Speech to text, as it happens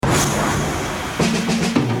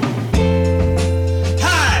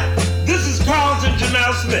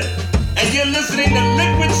listening to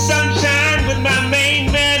Liquid Sunshine with my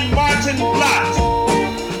main man, Martin Blott.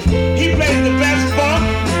 He plays the best funk,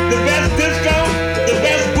 the best disco, the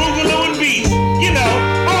best boogaloo and beats. You know,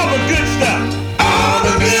 all the good stuff. All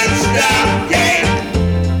the good stuff, yeah.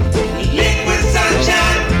 Liquid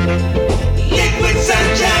Sunshine, Liquid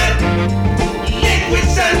Sunshine, Liquid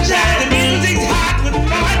Sunshine. The music's hot with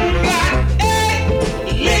Martin Blott. Hey,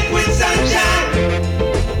 Liquid Sunshine,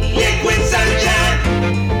 Liquid Sunshine,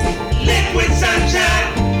 Liquid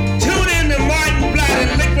Sunshine. Tune in to Martin Blott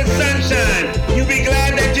and Liquid Sunshine. You'll be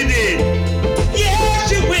glad that you did.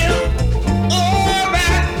 Yes, you will. All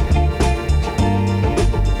right.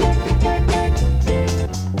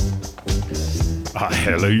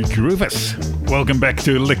 Hello, groovers. Welcome back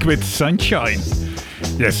to Liquid Sunshine.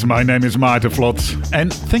 Yes, my name is Maarten Vlot,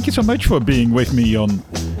 and thank you so much for being with me on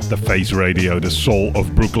the Face Radio, the soul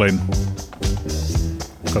of Brooklyn.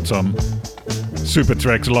 Got some super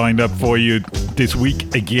tracks lined up for you this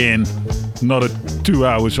week again. Another 2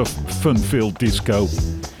 hours of fun-filled disco.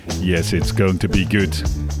 Yes, it's going to be good.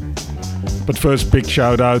 But first, big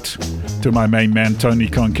shout out to my main man, Tony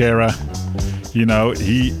Conquera. You know,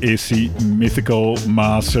 he is the mythical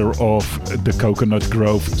master of the Coconut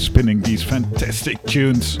Grove, spinning these fantastic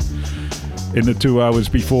tunes in the 2 hours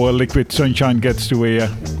before Liquid Sunshine gets to air.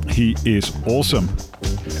 He is awesome.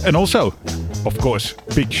 And also, of course,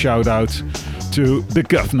 big shout out to the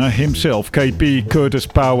governor himself, KP Curtis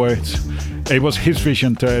Powers. It was his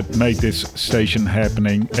vision that made this station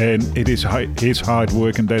happening, and it is his hard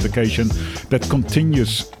work and dedication that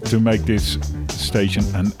continues to make this station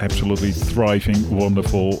an absolutely thriving,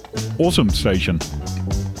 wonderful, awesome station.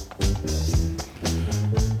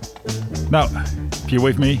 Now, if you're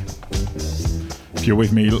with me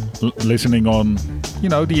listening on, you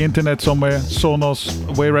know, the internet somewhere, Sonos,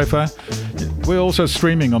 wherever, we're also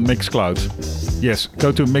streaming on Mixcloud. Yes,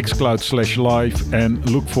 go to Mixcloud/live and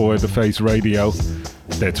look for the Face Radio.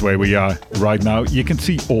 That's where we are right now. You can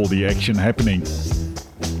see all the action happening.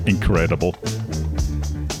 Incredible.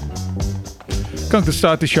 Going to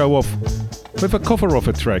start the show off with a cover of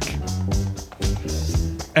a track.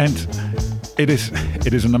 And it is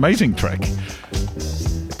an amazing track.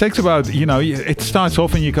 It takes about, you know, it starts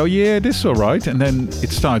off and you go, yeah, this is alright. And then it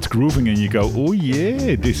starts grooving and you go, oh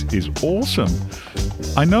yeah, this is awesome.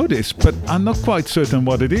 I know this, but I'm not quite certain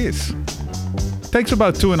what it is. It takes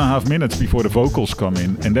about 2.5 minutes before the vocals come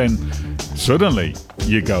in, and then suddenly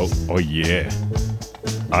you go, oh yeah,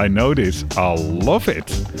 I know this, I love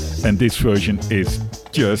it. And this version is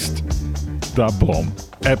just the bomb.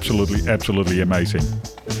 Absolutely, absolutely amazing.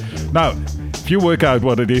 Now, if you work out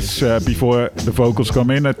what it is before the vocals come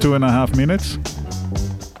in at 2.5 minutes,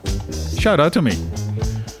 shout out to me.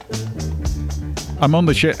 I'm on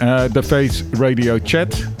the Face Radio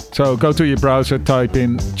chat, so go to your browser, type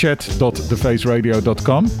in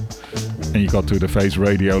chat.thefaceradio.com, and you got to the Face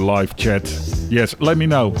Radio live chat. Yes, let me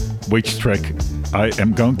know which track I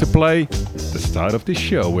am going to play the start of this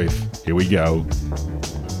show with. Here we go.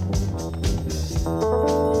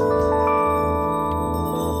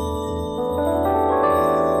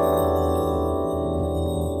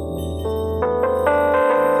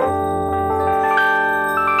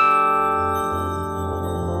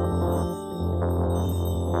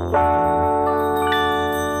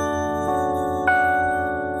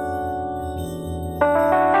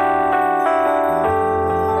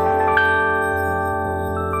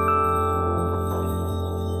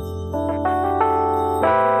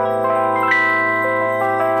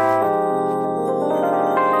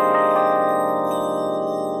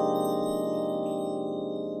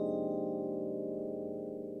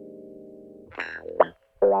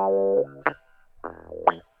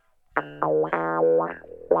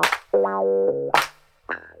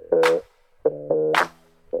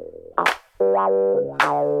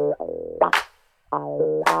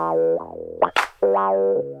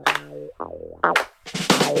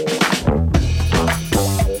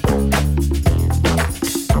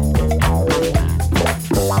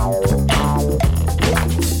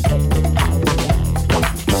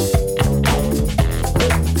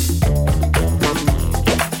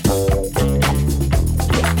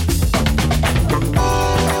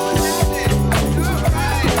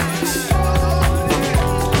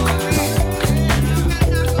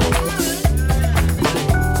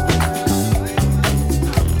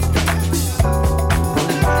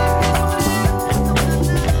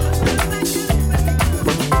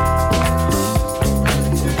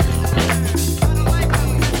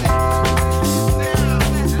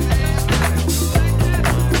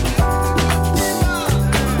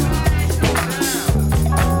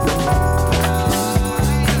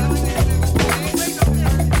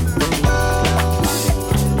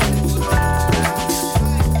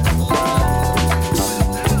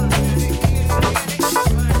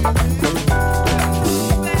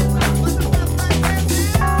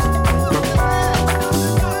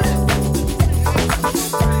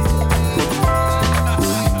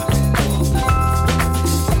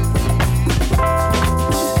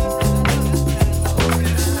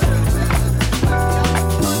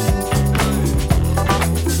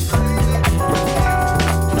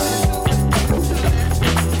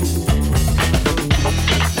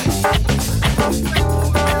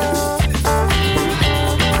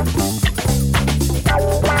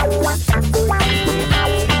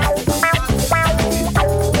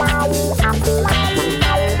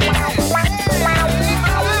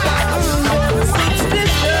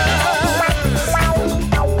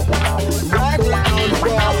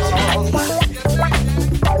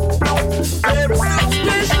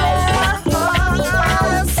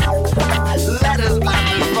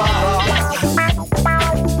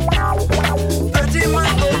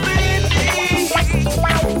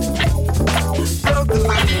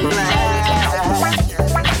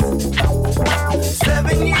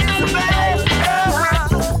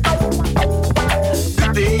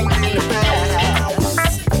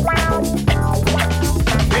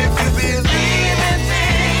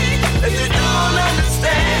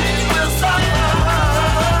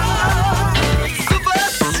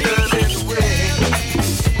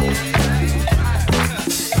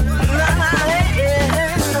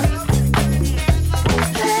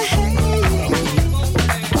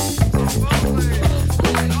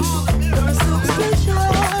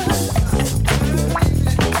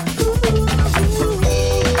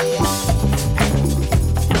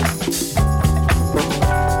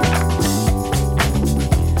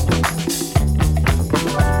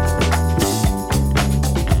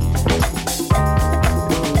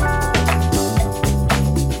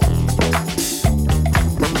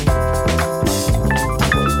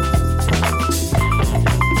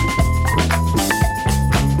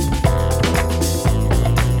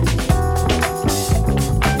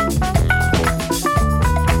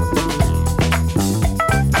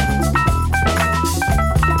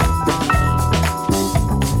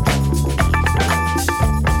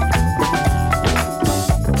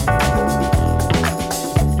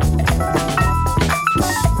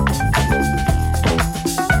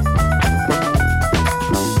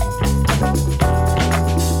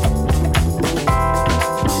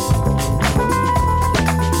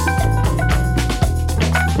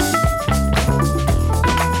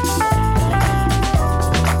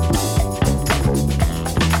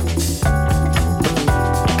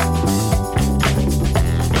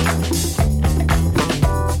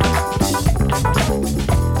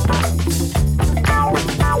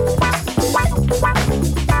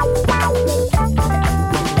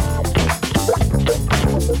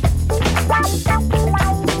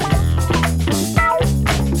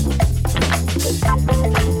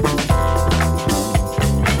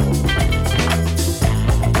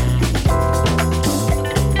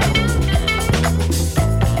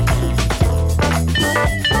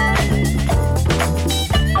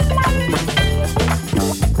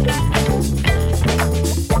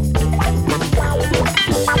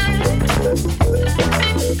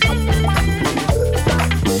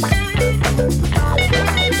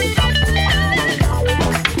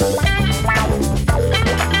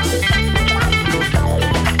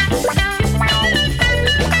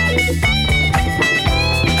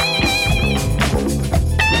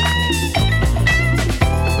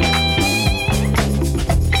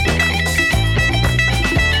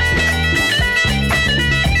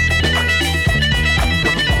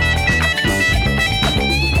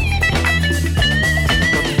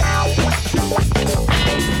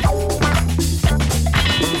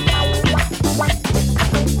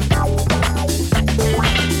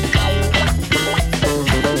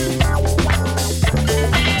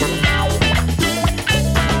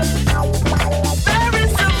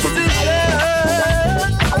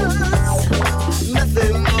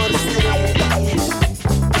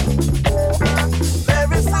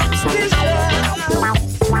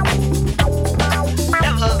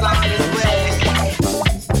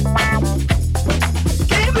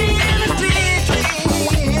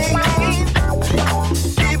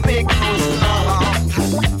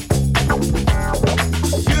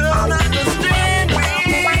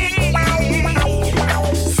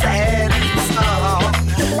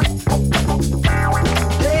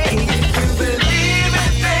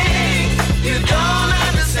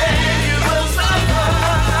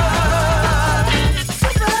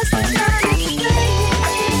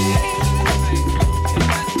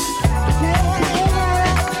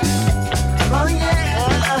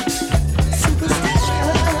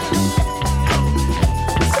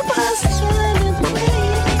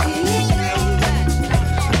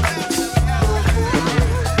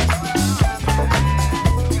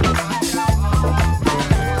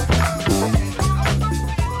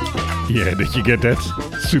 did you get that?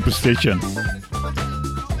 Superstition.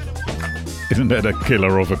 Isn't that a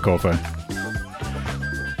killer of a cover?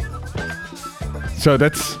 So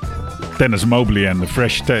that's Dennis Mobley and the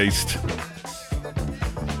Fresh Taste.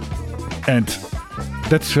 And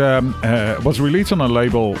that's was released on a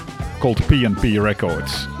label called P&P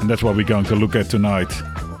Records. And that's what we're going to look at tonight.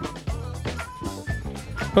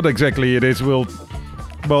 What exactly it is, well,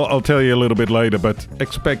 I'll tell you a little bit later, but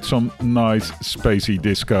expect some nice spacey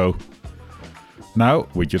disco. Now,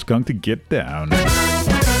 we're just going to get down.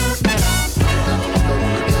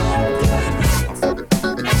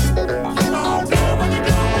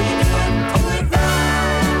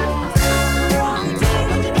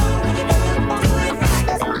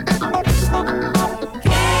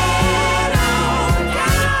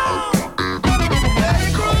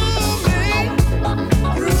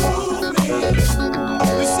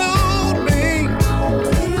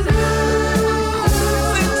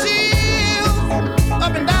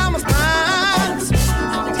 Up and down my spine.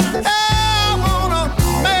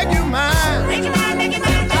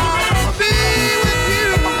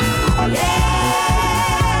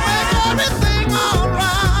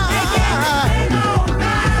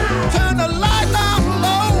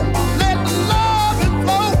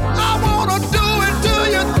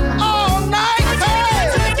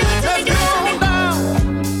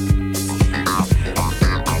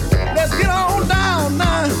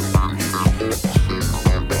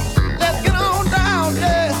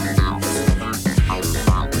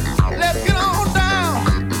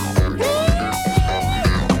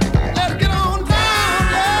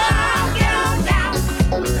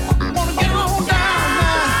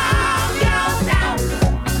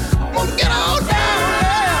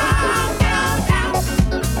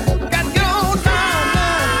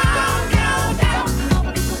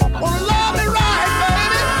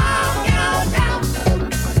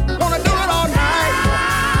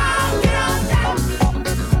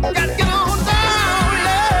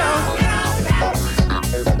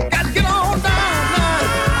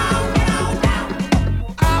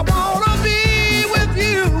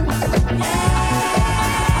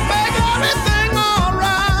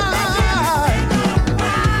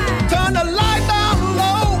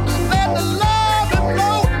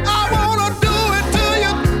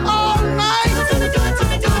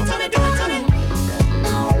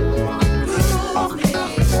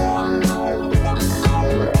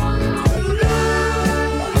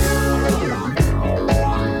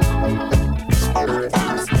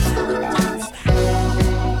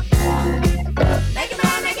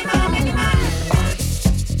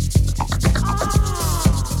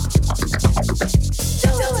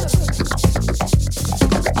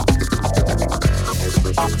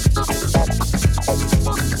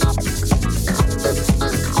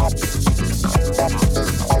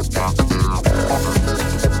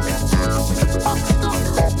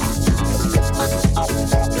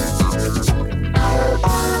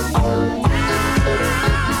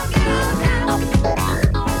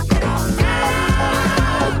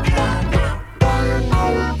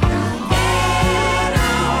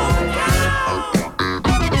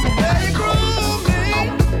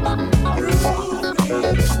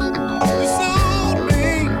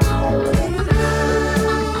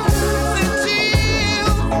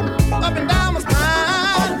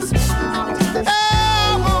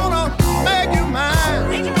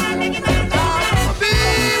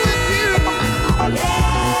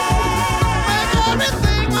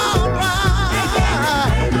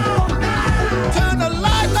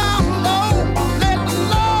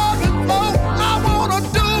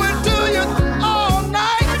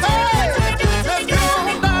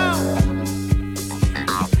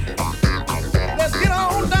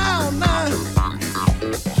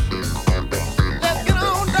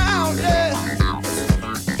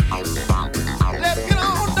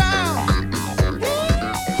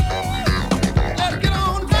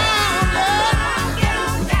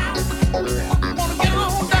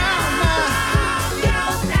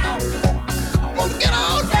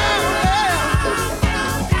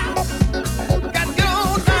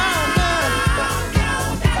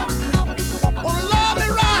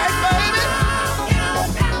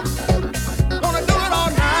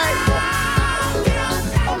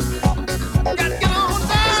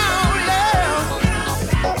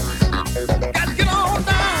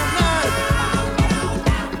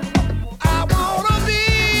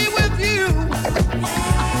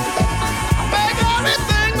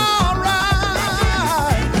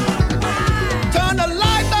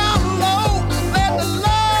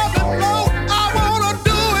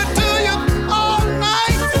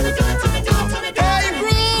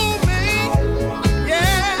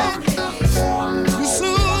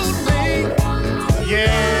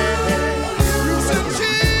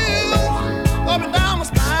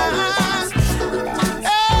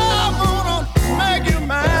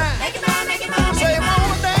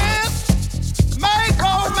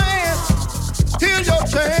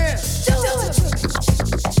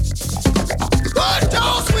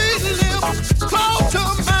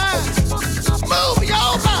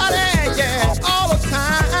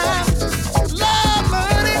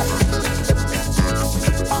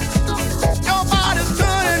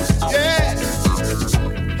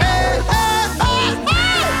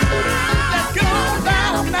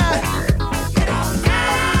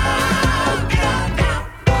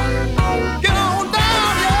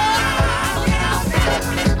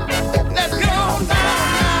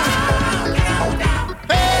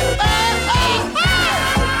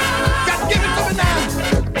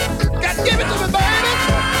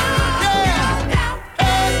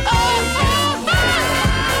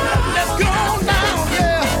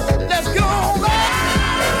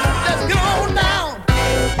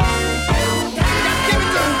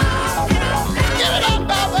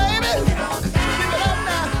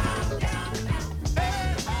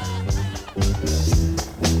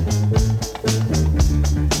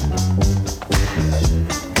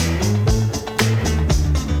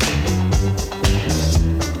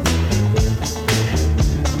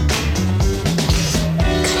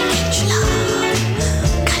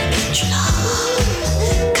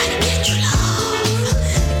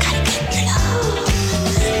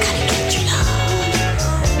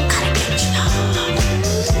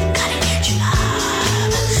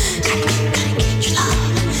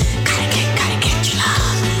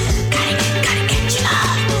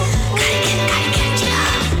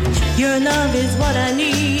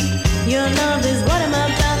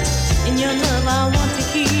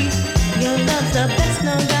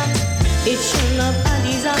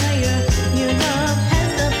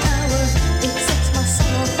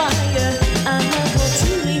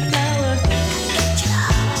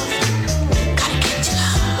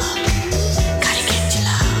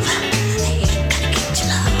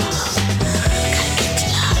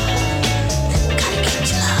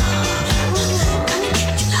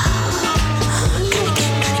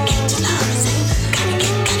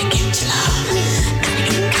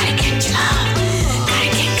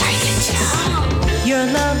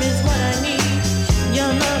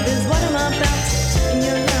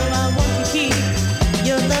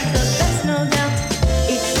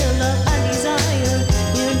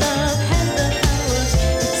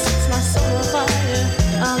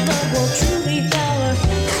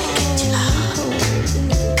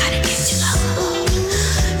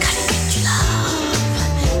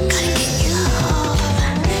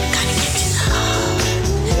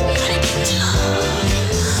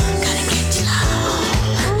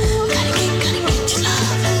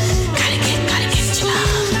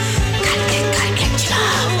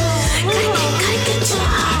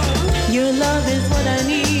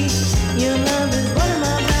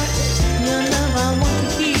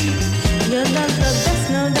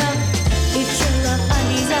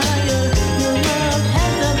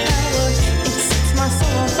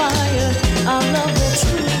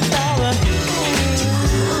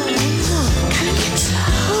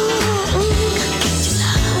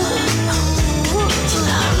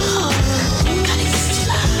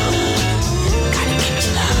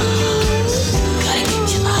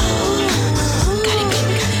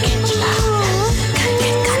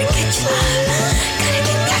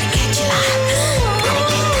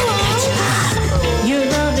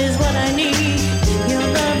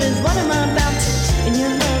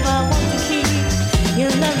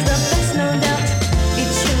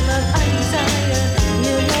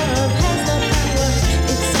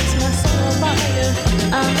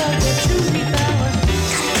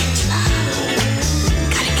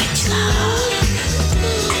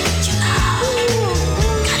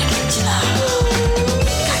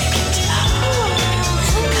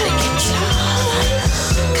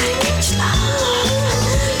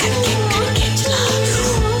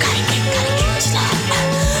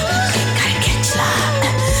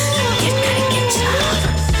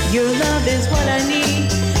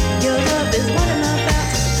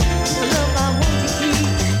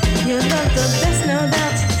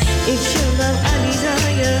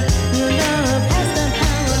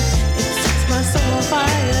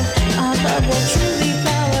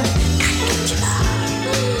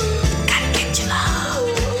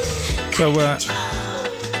 So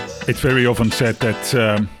it's very often said that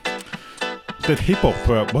that hip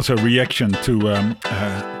hop was a reaction to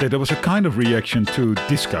that there was a kind of reaction to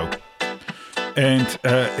disco. and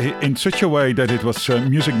in such a way that it was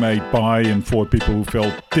music made by and for people who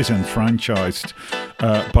felt disenfranchised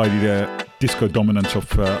by the disco dominance of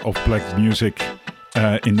black music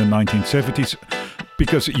in the 1970s.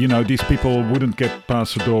 Because, you know, these people wouldn't get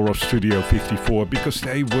past the door of Studio 54 because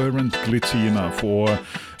they weren't glitzy enough or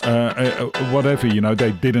whatever, you know,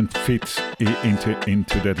 they didn't fit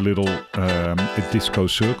into that little disco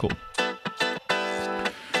circle.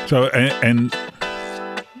 So, and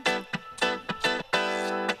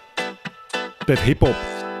that hip-hop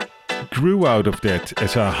grew out of that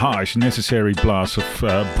as a harsh, necessary blast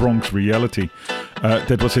of Bronx reality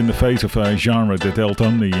that was in the face of a genre that held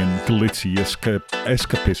only in glitzy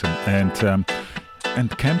escapism and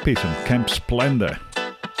campism, camp splendor.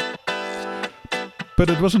 But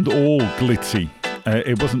it wasn't all glitzy.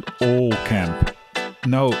 It wasn't all camp.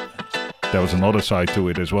 No, there was another side to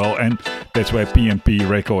it as well, and that's where P&P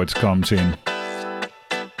Records comes in.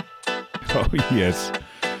 Oh yes.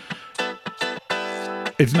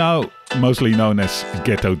 It's now mostly known as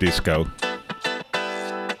Ghetto Disco,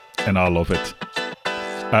 and I love it.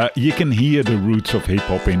 You can hear the roots of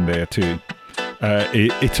hip-hop in there too.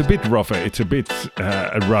 It's a bit rougher, it's a bit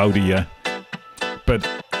rowdier, but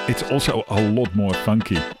it's also a lot more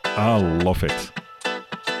funky. I love it.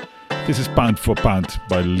 This is Pound for Pound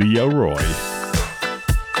by Leo Roy.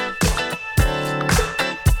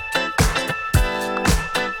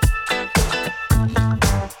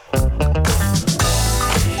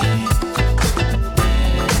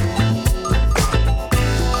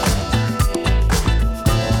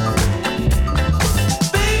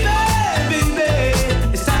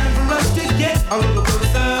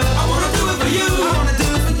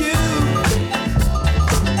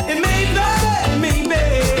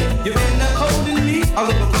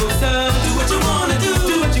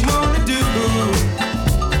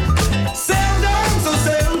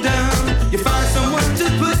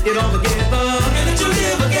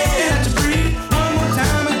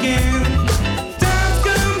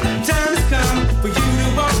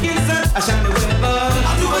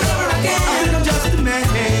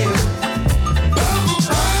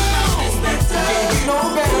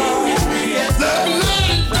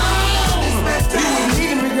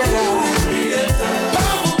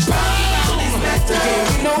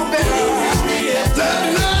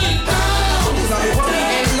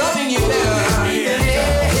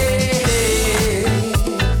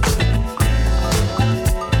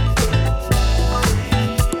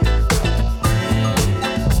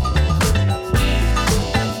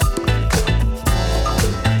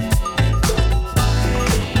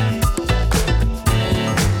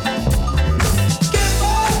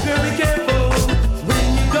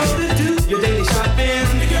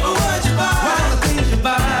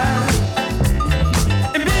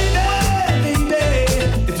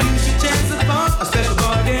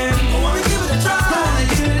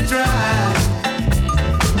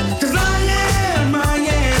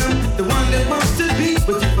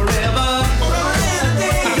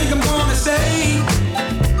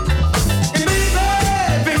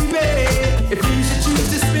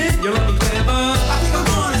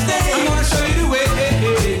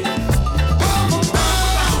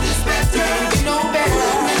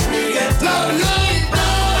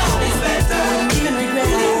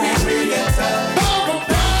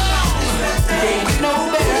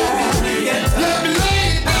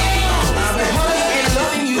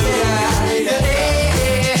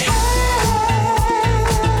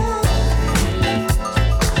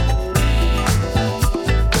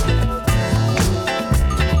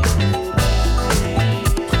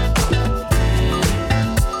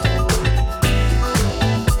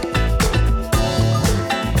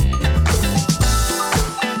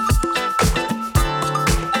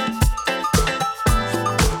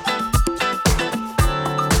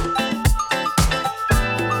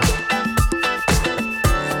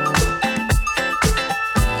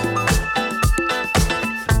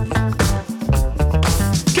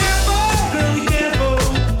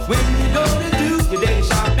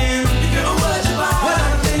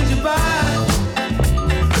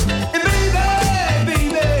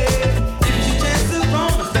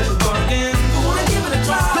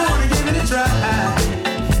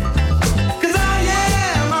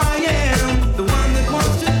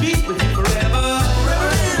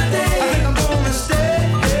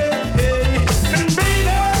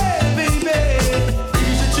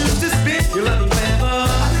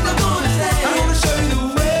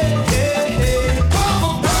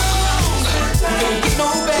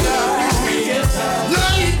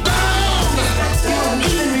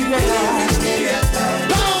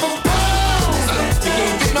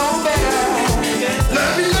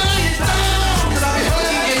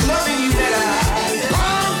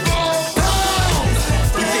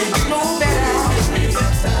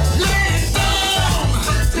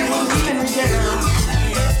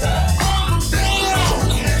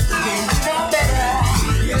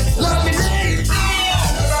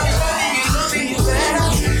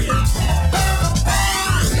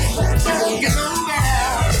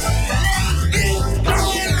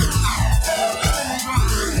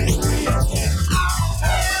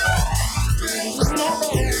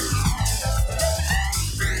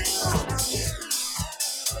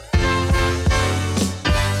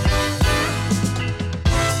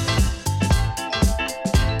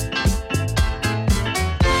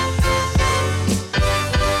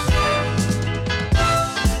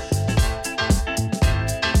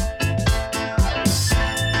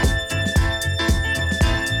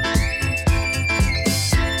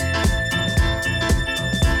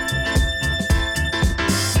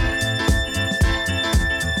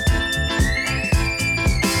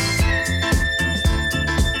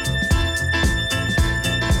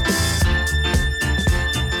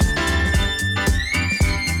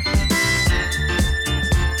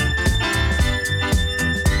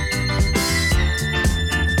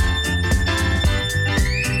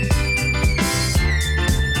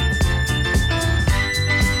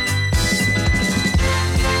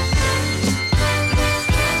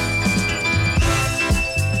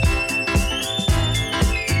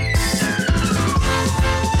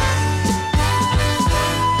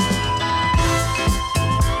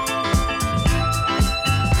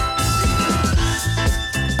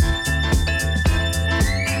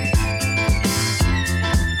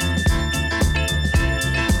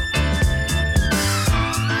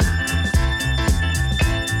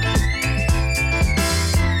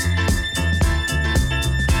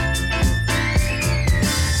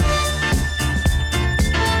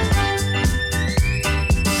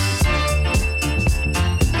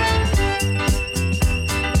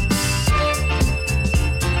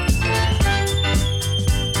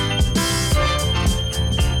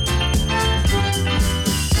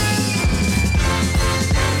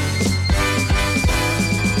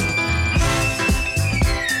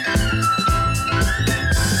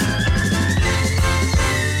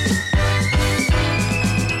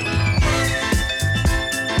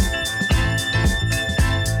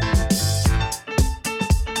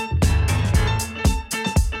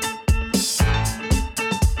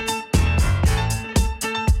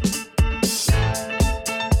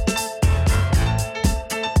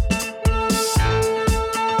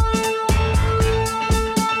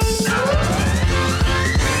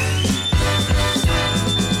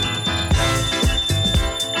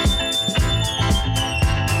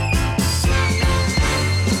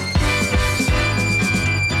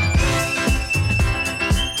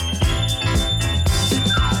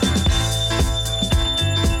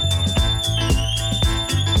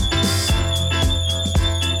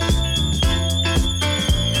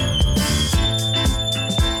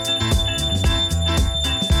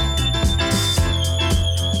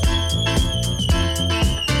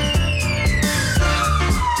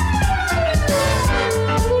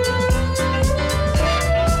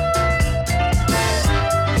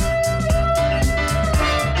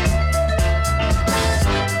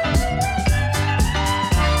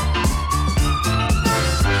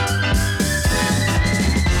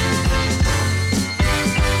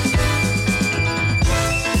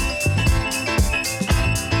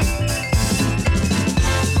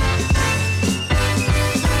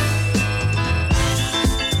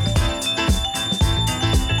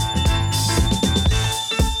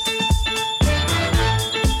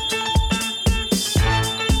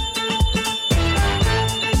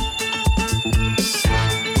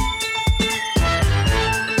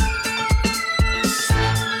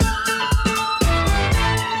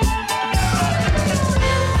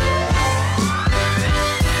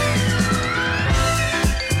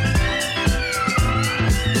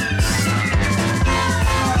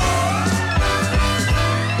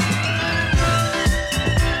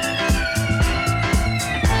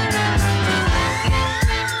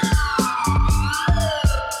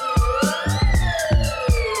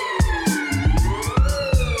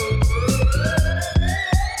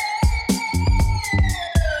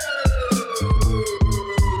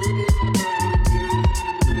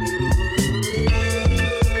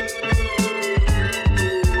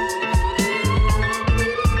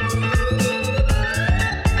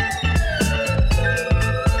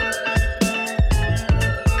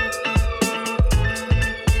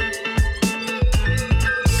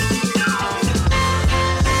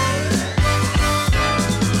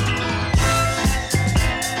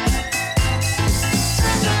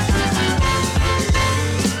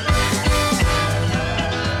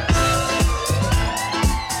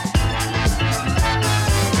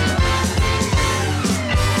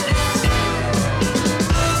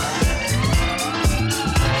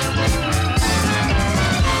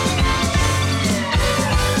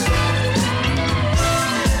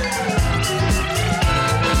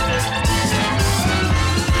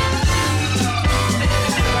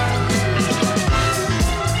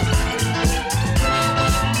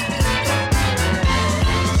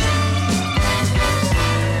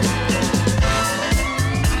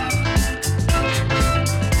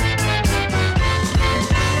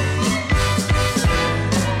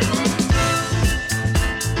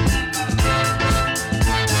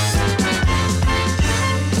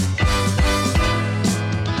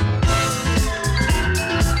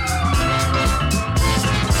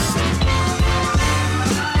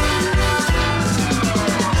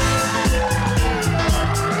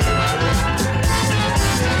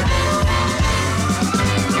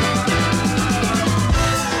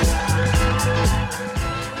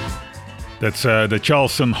 That's the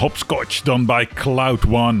Charleston Hopscotch done by Cloud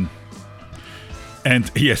One. And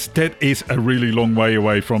yes, that is a really long way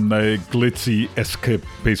away from the glitzy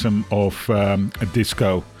escapism of a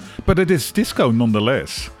disco. But it is disco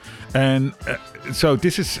nonetheless. And so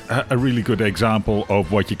this is a really good example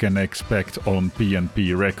of what you can expect on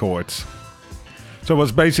P&P Records. So it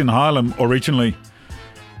was based in Harlem originally.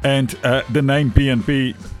 And the name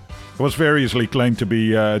P&P was variously claimed to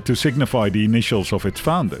be to signify the initials of its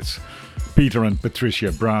founders, Peter and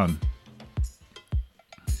Patricia Brown.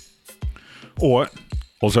 Or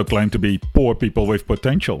also claimed to be Poor People with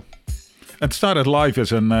Potential. It started life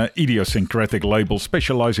as an idiosyncratic label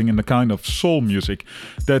specializing in the kind of soul music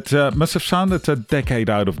that must have sounded a decade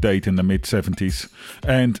out of date in the mid-70s.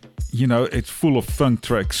 And, you know, it's full of funk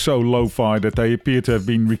tracks, so lo-fi that they appear to have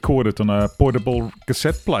been recorded on a portable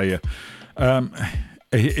cassette player.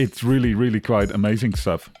 It's really, really quite amazing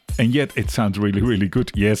stuff. And yet it sounds really, really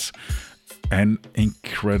good, yes. And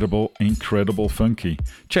incredible, incredible funky.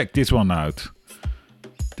 Check this one out.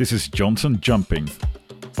 This is Johnson Jumping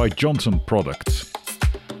by Johnson Products.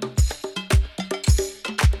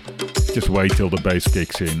 Just wait till the bass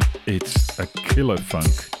kicks in. It's a killer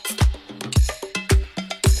funk.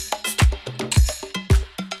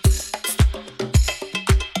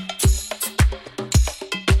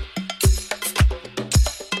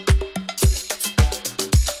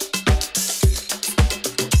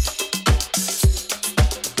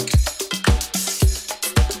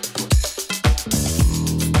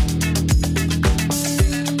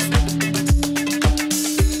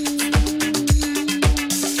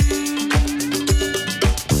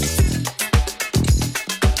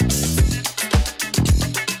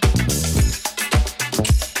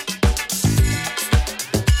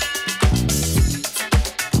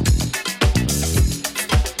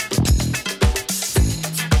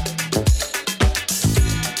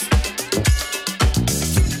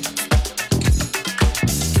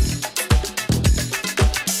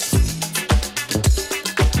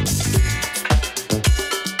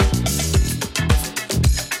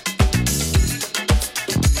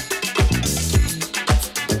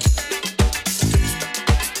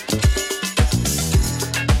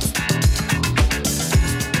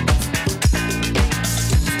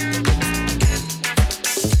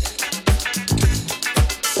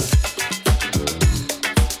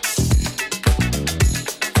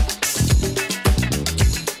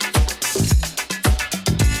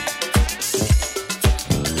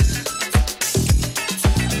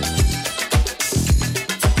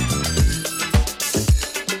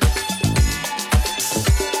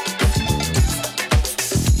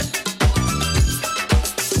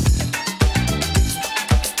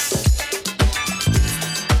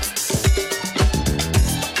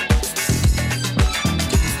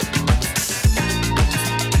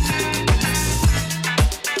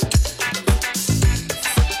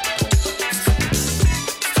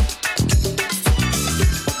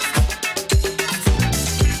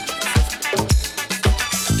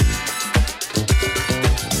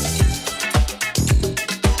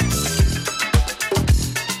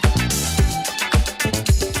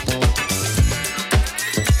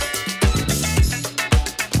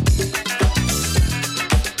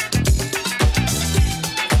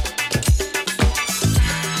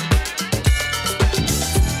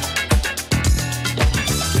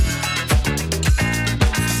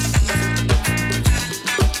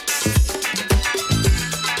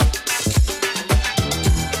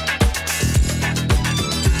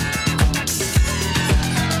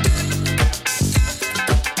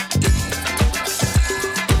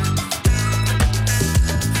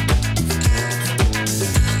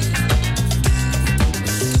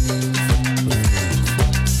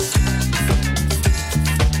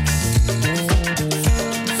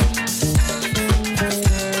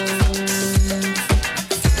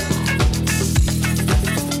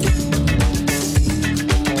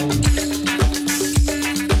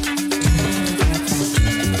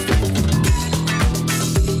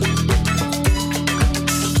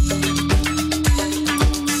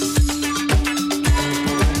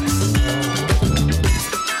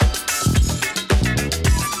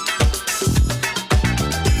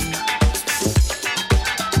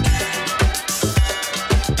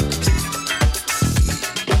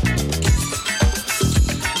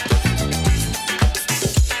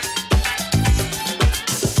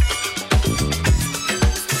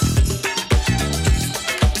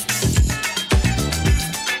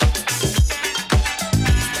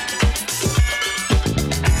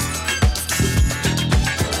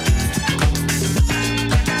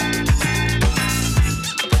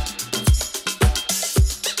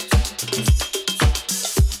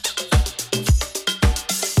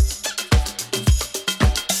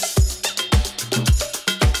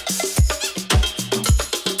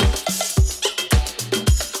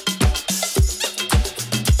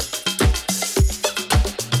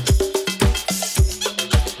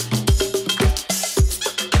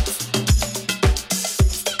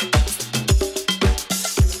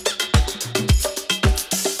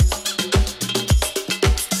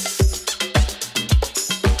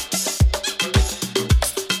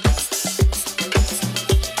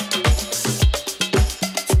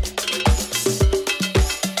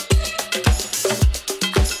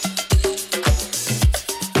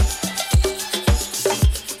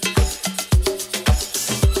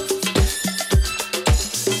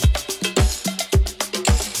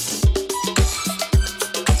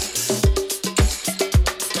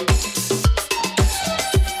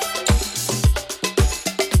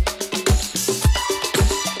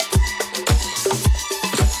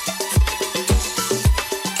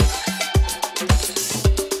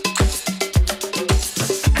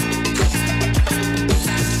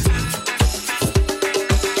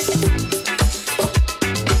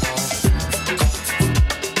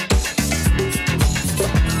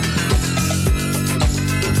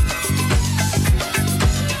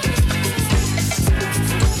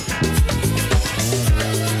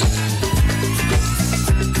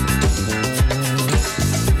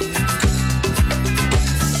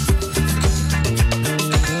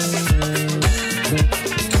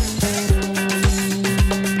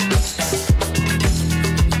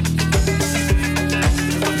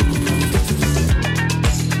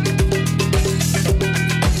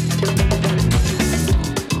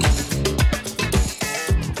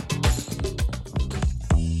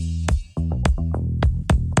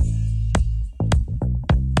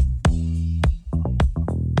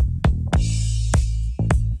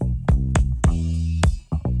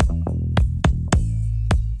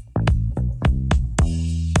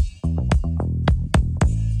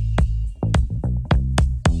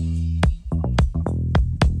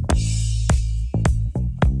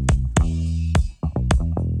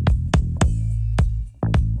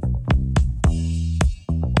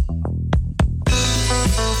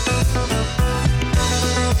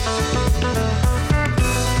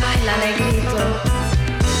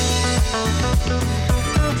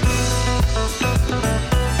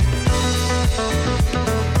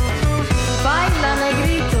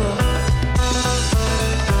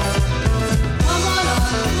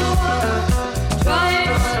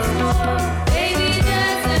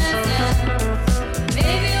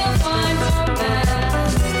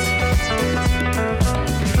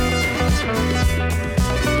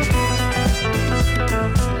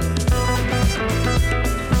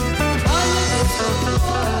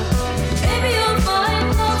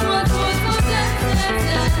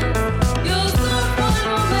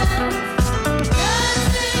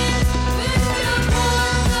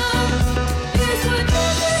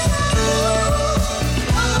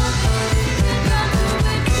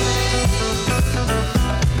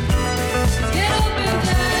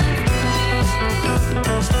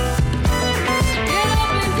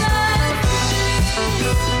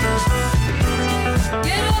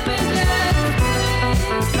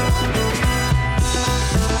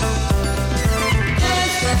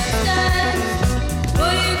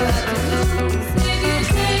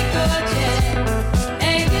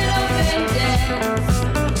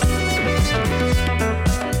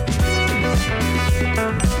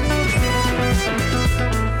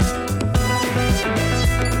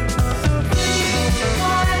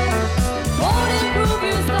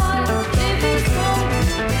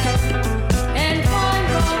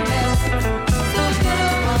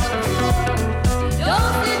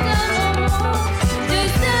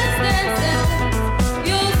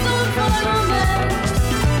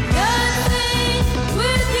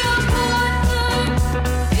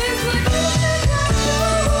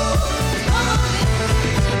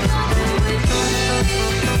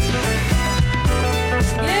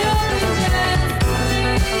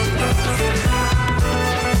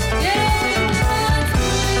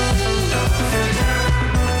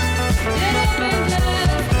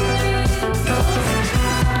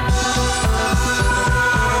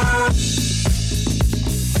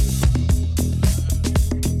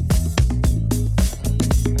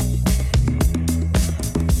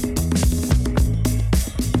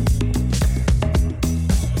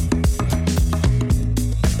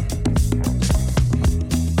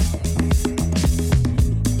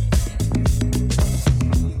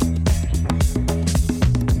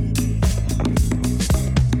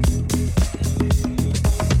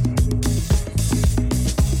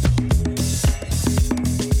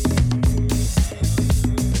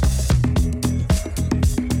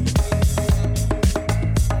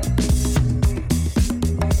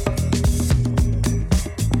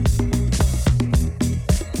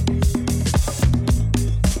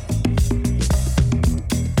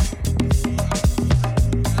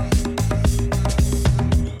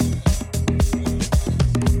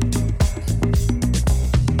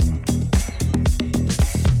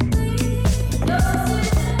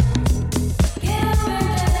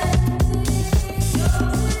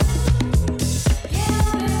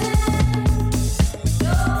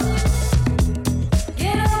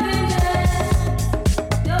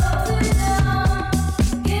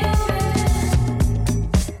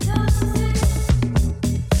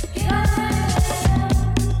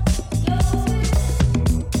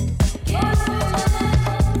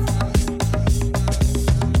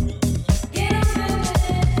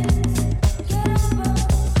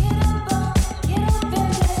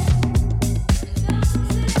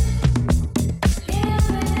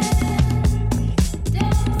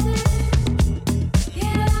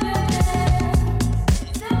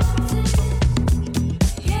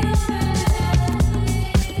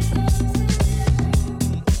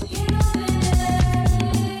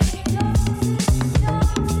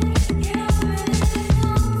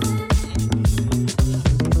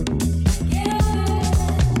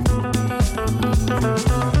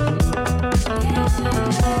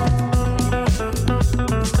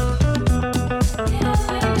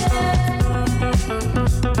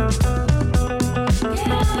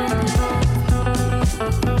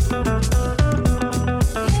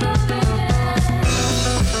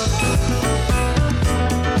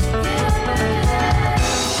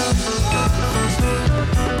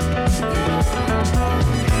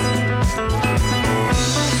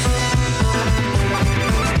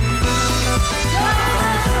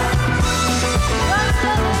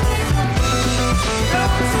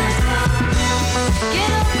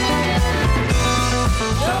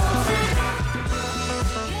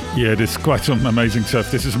 Yeah, this is quite some amazing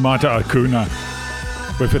stuff. This is Marta Acuna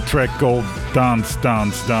with a track called Dance,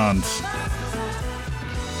 Dance, Dance.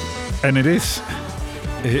 And it is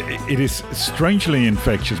strangely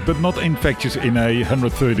infectious, but not infectious in a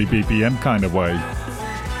 130 BPM kind of way.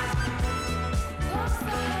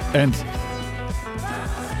 And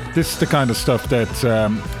this is the kind of stuff that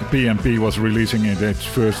PNP was releasing in its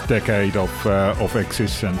first decade of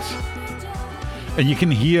existence. And you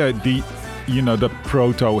can hear the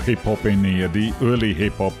proto hip hop in here, the early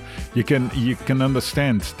hip hop. You can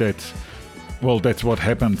understand that. Well, that's what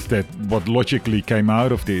happened. That what logically came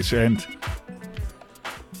out of this, and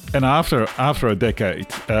after a decade,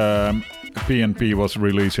 PNP was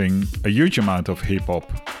releasing a huge amount of hip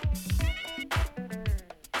hop.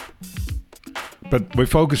 But we're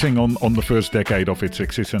focusing on the first decade of its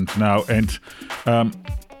existence now, and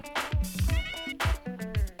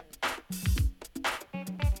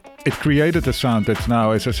it created a sound that's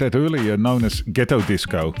now, as I said earlier, known as ghetto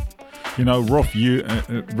disco.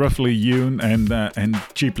 Roughly hewn and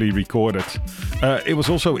cheaply recorded. It was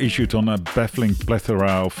also issued on a baffling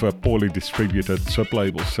plethora of poorly distributed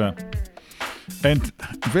sublabels. And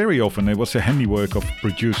very often it was the handiwork of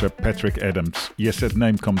producer Patrick Adams. Yes, that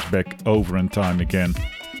name comes back over and time again.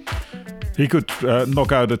 He could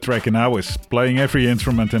knock out a track in hours, playing every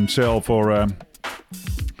instrument himself,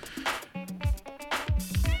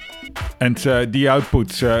 and the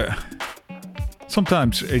output,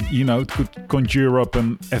 sometimes it could conjure up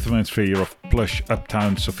an atmosphere of plush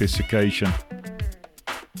uptown sophistication.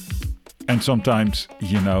 And sometimes,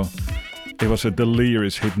 it was a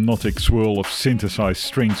delirious hypnotic swirl of synthesized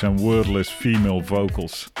strings and wordless female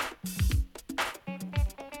vocals.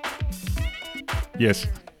 Yes.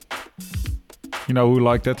 You know who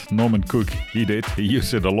liked that? Norman Cook. He did. He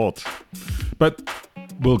used it a lot. But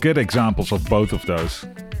we'll get examples of both of those.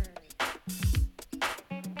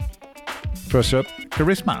 First up,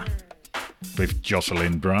 Charisma with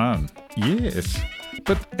Jocelyn Brown. Yes,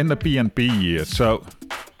 but in the PNP year, so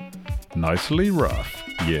nicely rough.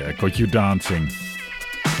 Yeah, got you dancing.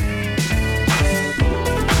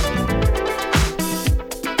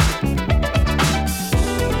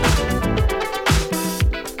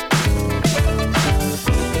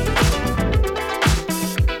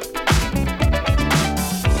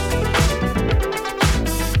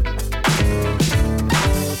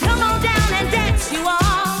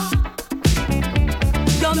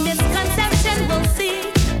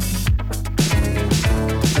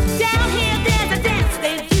 Down here there's a dance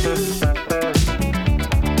they do.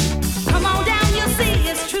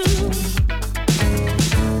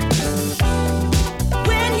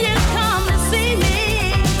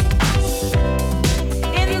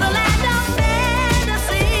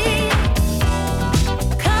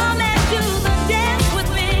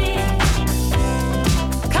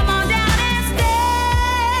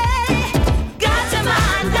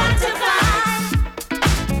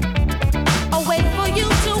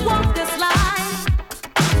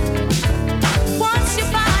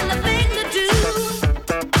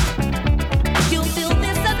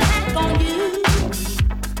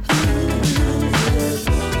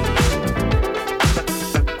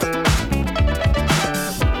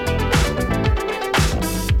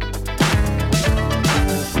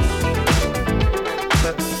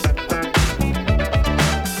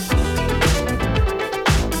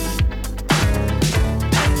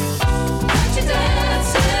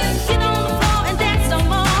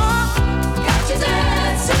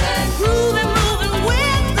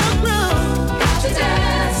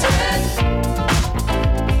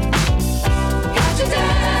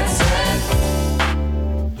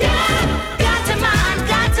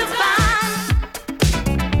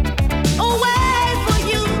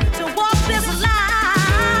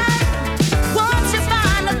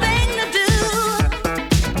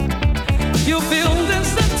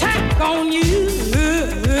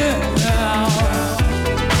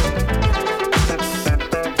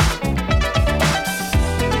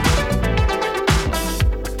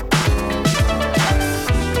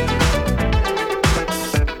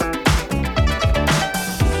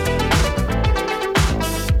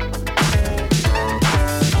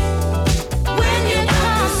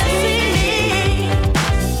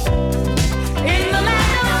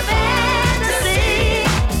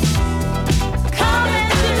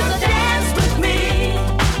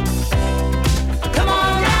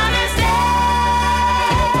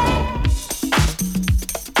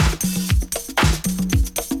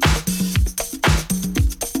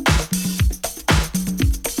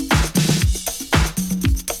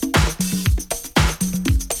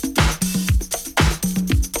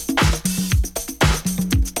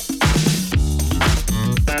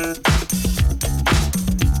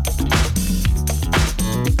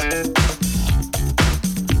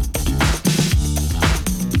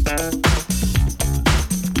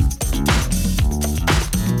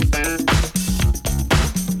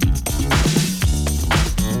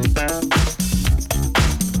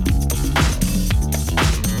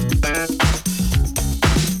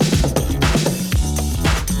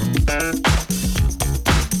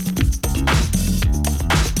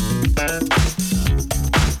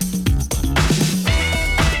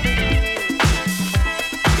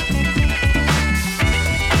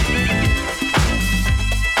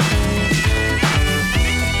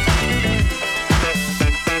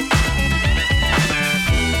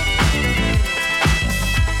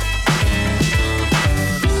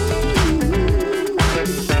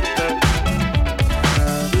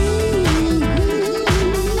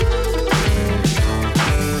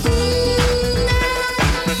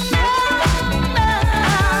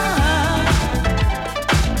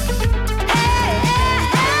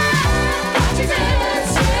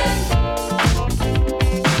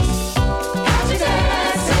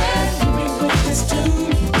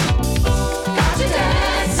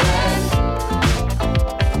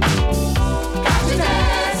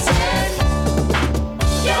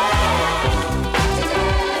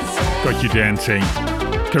 Get You Dancing,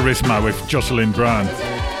 Charisma with Jocelyn Brown.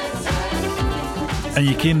 And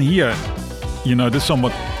you can hear, the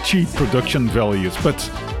somewhat cheap production values, but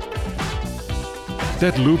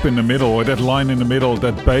that loop in the middle, or that line in the middle,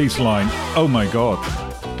 that bass line, oh my god.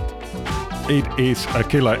 It is a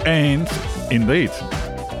killer, and indeed,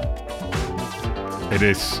 it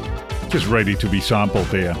is just ready to be sampled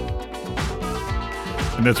there.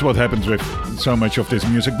 And that's what happens with so much of this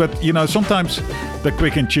music. But, sometimes the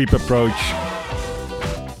quick and cheap approach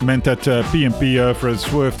meant that P&P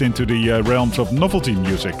swerved into the realms of novelty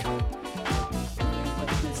music.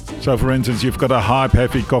 So, for instance, you've got a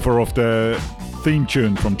hype-heavy cover of the theme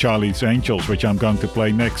tune from Charlie's Angels, which I'm going to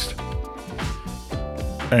play next.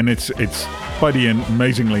 And it's by the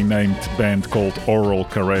amazingly named band called Oral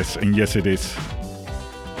Caress, and yes, it is.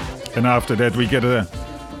 And after that, we get a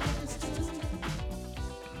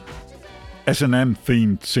S&M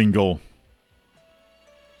themed single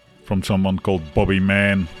from someone called Bobby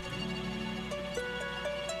Mann,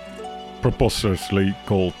 preposterously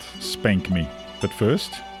called Spank Me. But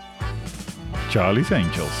first, Charlie's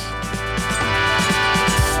Angels.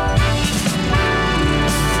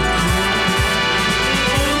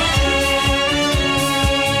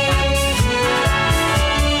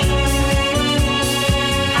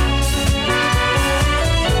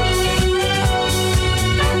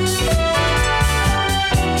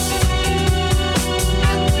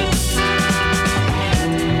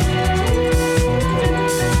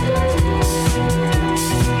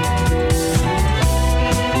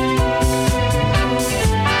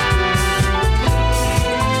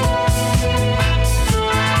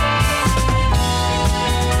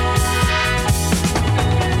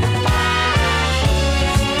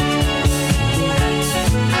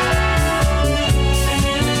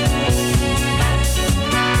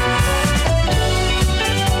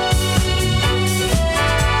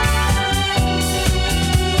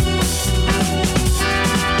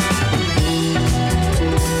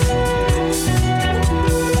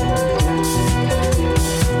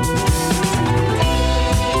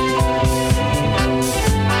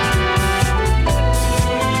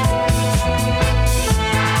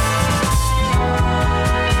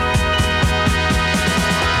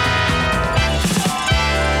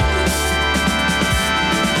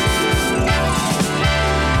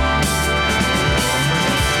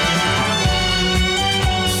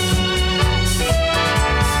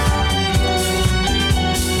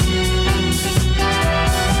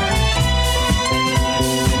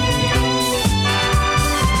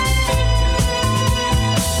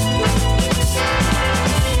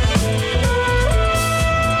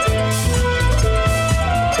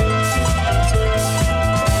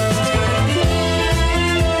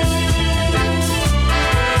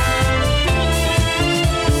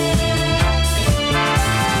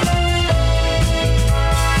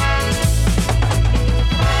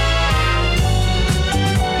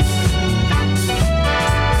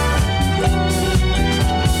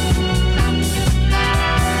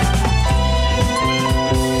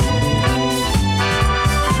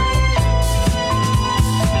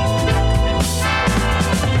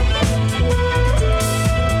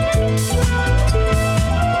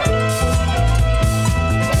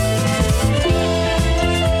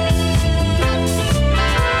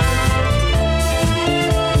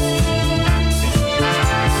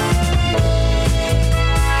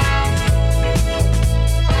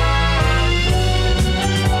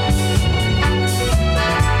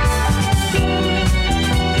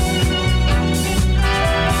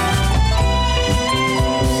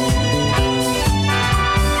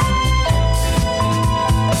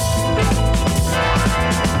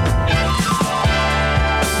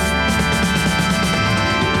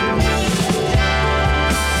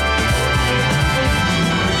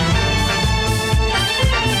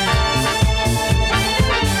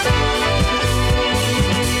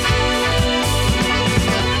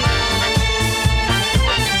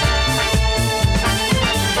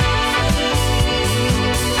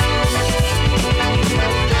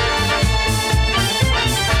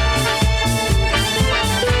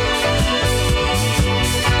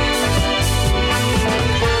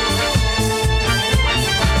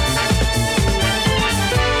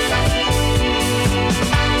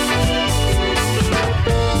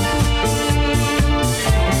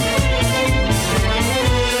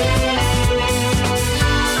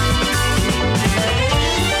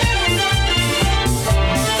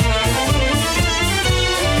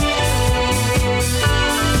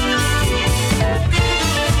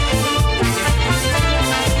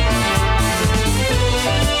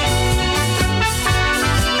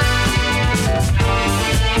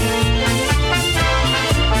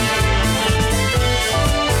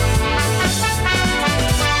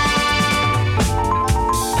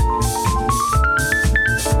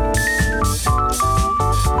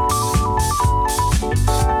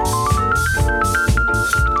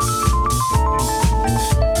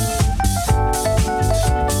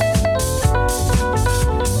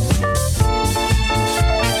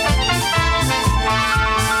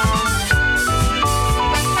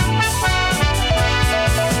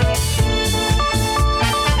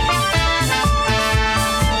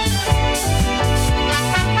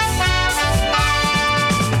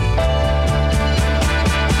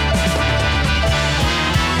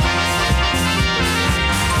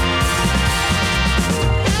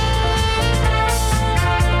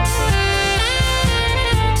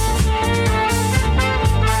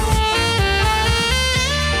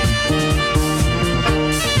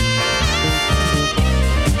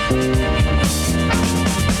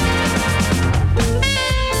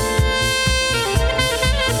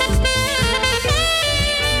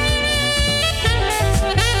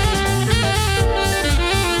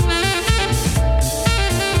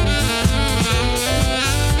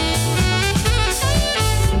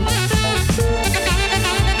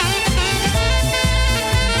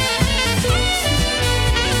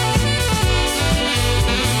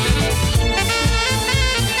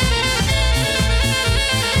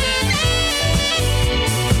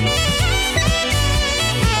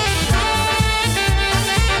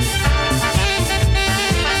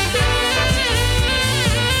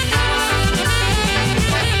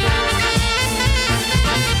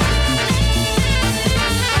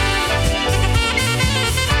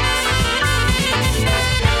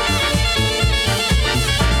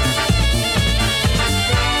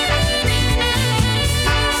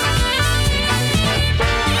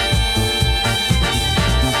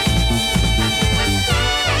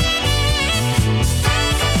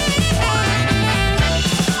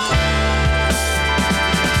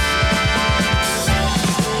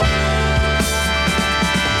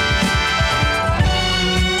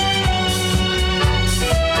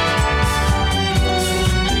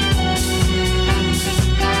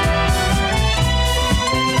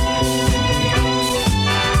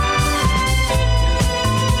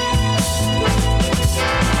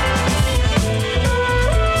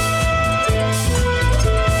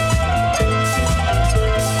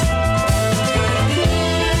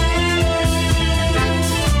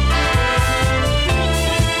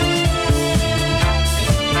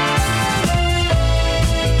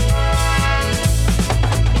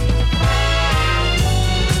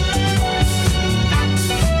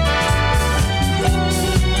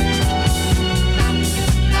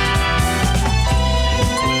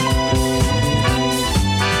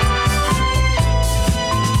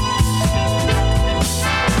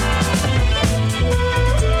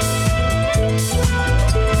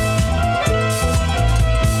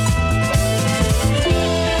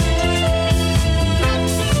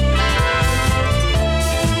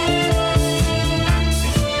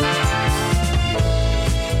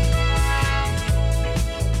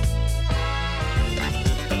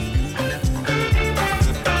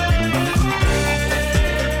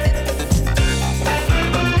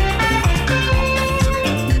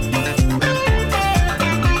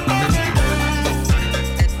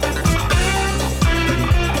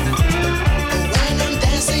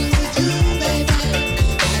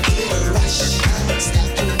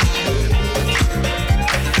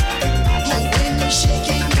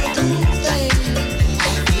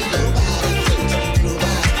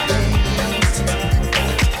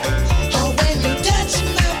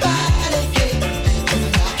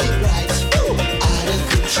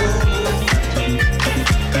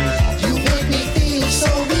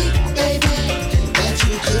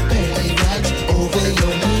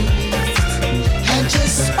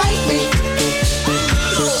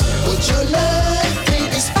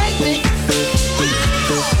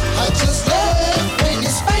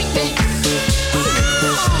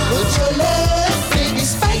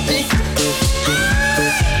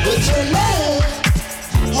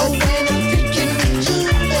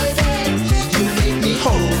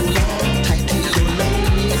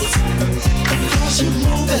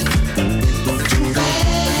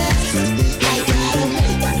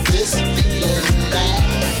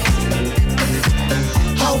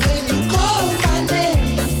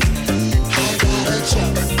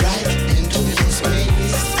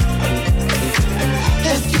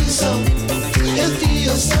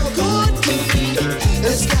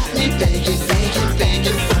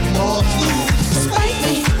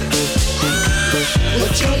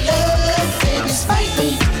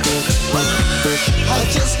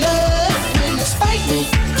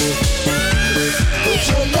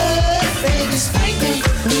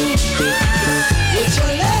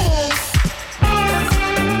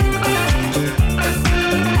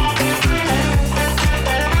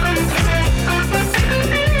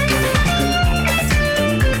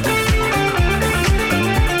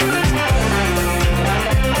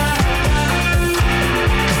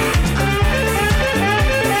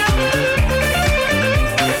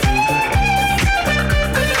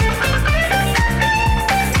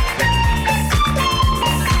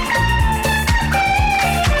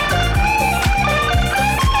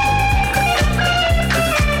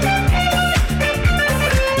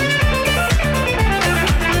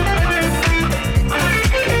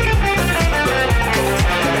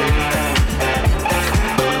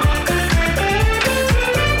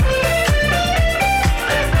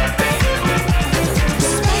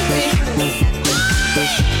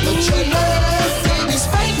 But your love when you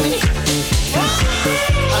spite me.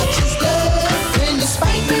 I just love when you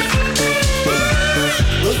spite me.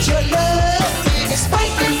 But your love when you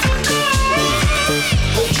spite me.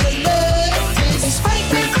 But your love when you spite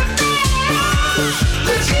me.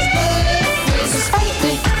 But your love when you spite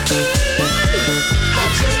me. I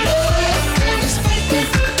just love when you spite me.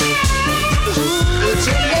 But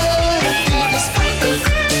your love when you spite me.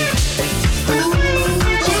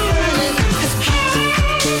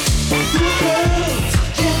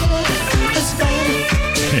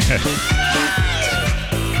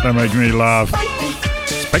 That makes me laugh.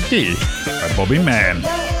 Specky by Bobby Man.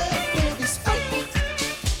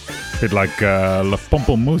 Bit like La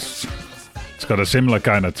Pamplemousse. It's got a similar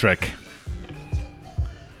kind of track.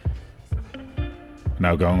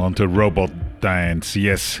 Now going on to Robot Dance.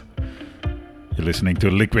 Yes, you're listening to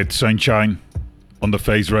Liquid Sunshine on the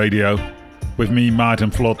Face Radio with me, Martin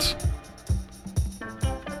Vlot.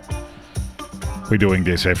 We're doing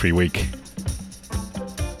this every week,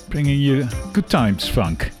 bringing you good times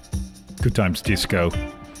funk, good times disco.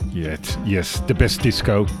 Yes, the best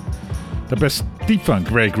disco, the best deep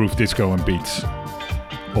funk, rare groove disco and beats,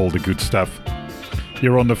 all the good stuff.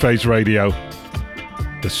 You're on the Face Radio,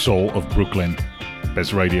 the soul of Brooklyn,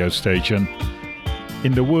 best radio station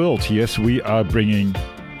in the world. Yes, we are bringing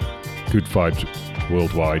good vibes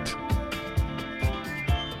worldwide.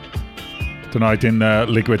 Tonight in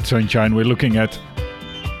Liquid Sunshine, we're looking at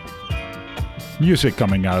music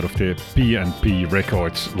coming out of the P&P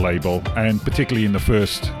Records label, and particularly in the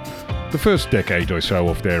first decade or so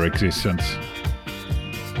of their existence.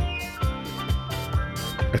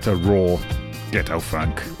 It's a raw ghetto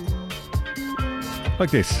funk. Like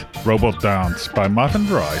this, Robot Dance by Marvin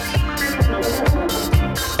Wright.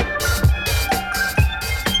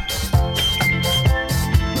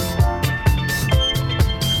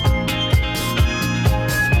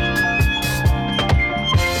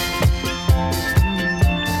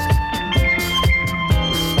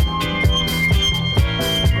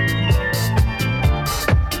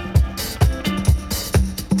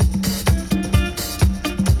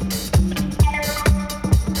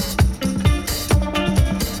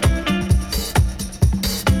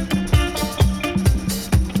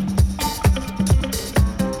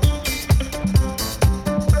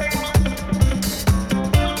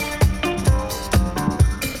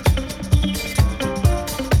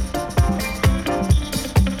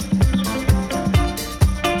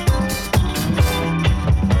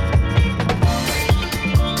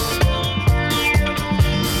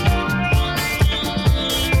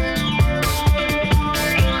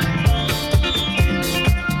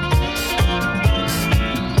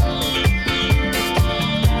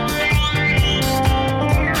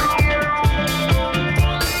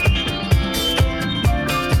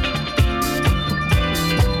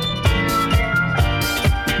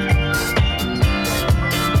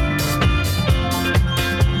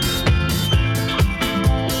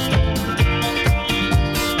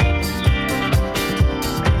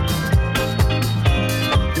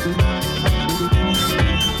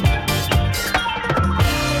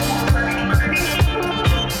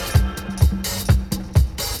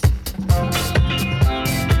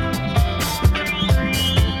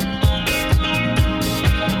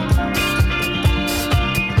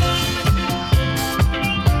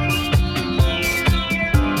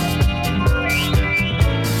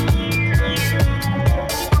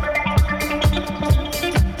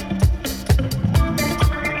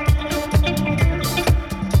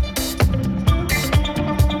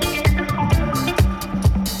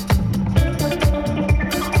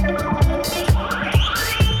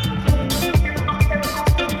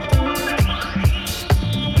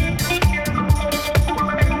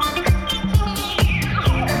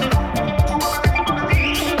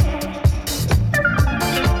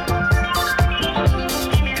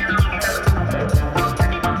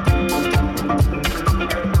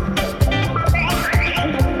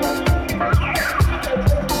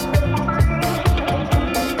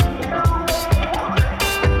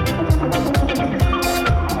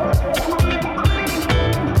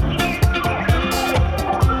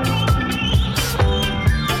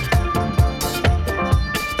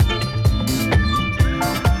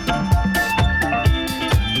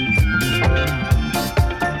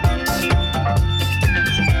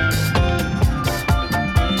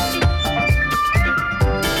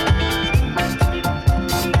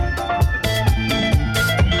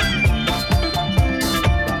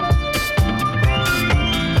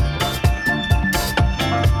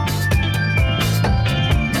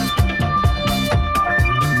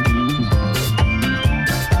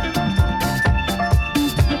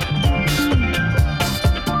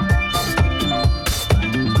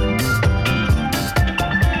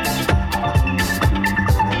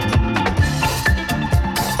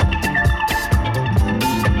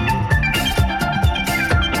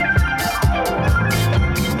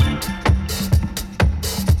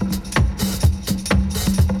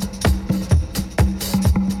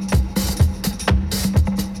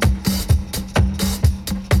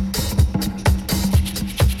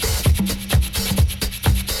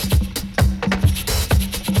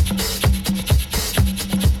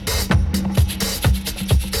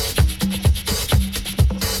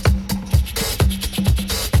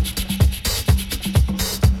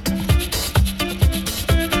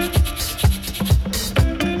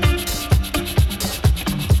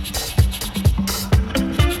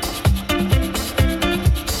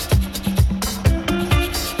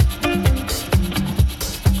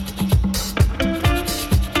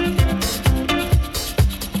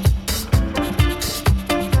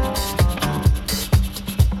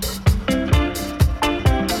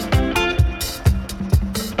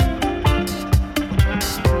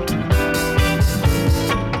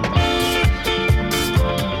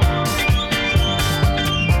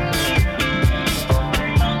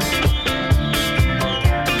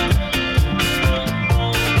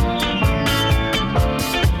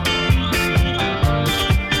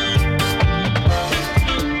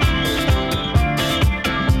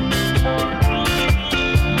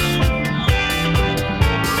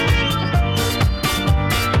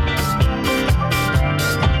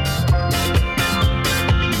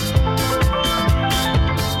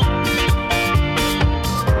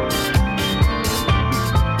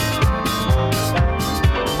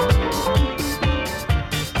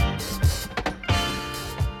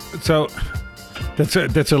 So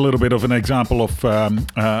that's a little bit of an example of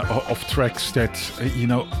tracks that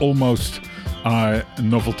almost are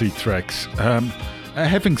novelty tracks.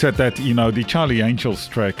 Having said that, the Charlie Angels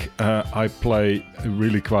track I play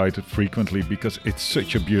really quite frequently because it's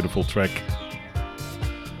such a beautiful track.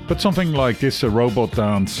 But something like this, a robot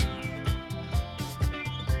dance,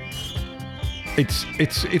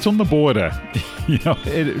 it's on the border.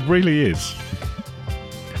 It really is.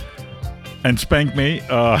 And Spank Me,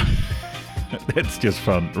 that's just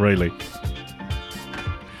fun, really.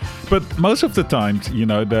 But most of the times,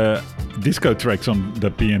 the disco tracks on the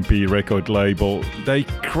PNP record label, they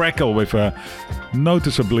crackle with a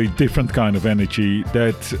noticeably different kind of energy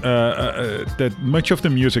that much of the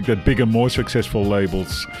music that bigger, more successful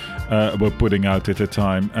labels were putting out at the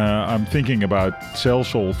time. I'm thinking about Cell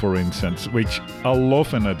Soul, for instance, which I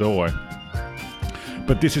love and adore.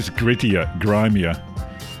 But this is grittier, grimier,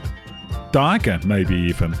 darker maybe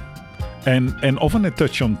even. And often a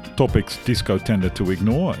touch on topics disco tended to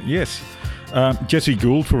ignore. Yes. Jesse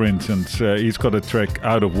Gould, for instance, he's got a track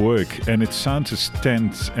Out of Work, and it sounds as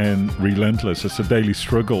tense and relentless as the daily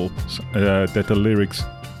struggles that the lyrics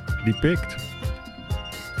depict.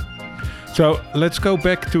 So let's go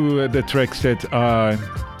back to the tracks that are,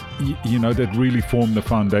 that really form the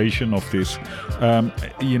foundation of this.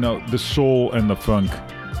 The soul and the funk.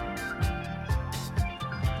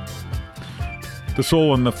 The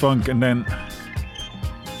soul and the funk, and then,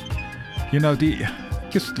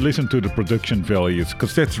 just listen to the production values,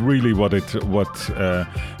 because that's really what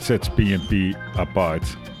sets PNP apart.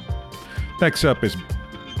 Next up is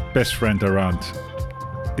Best Friend Around.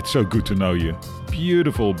 It's So Good to Know You.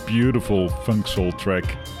 Beautiful, beautiful funk soul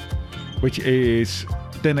track, which is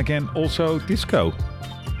then again also disco.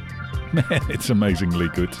 Man, it's amazingly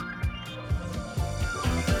good.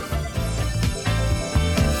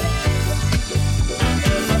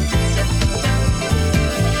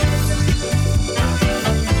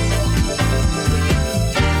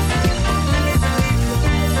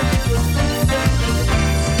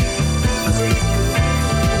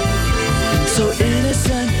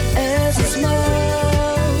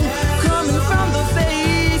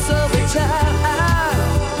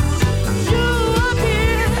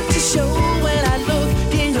 Show when I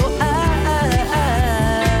look in your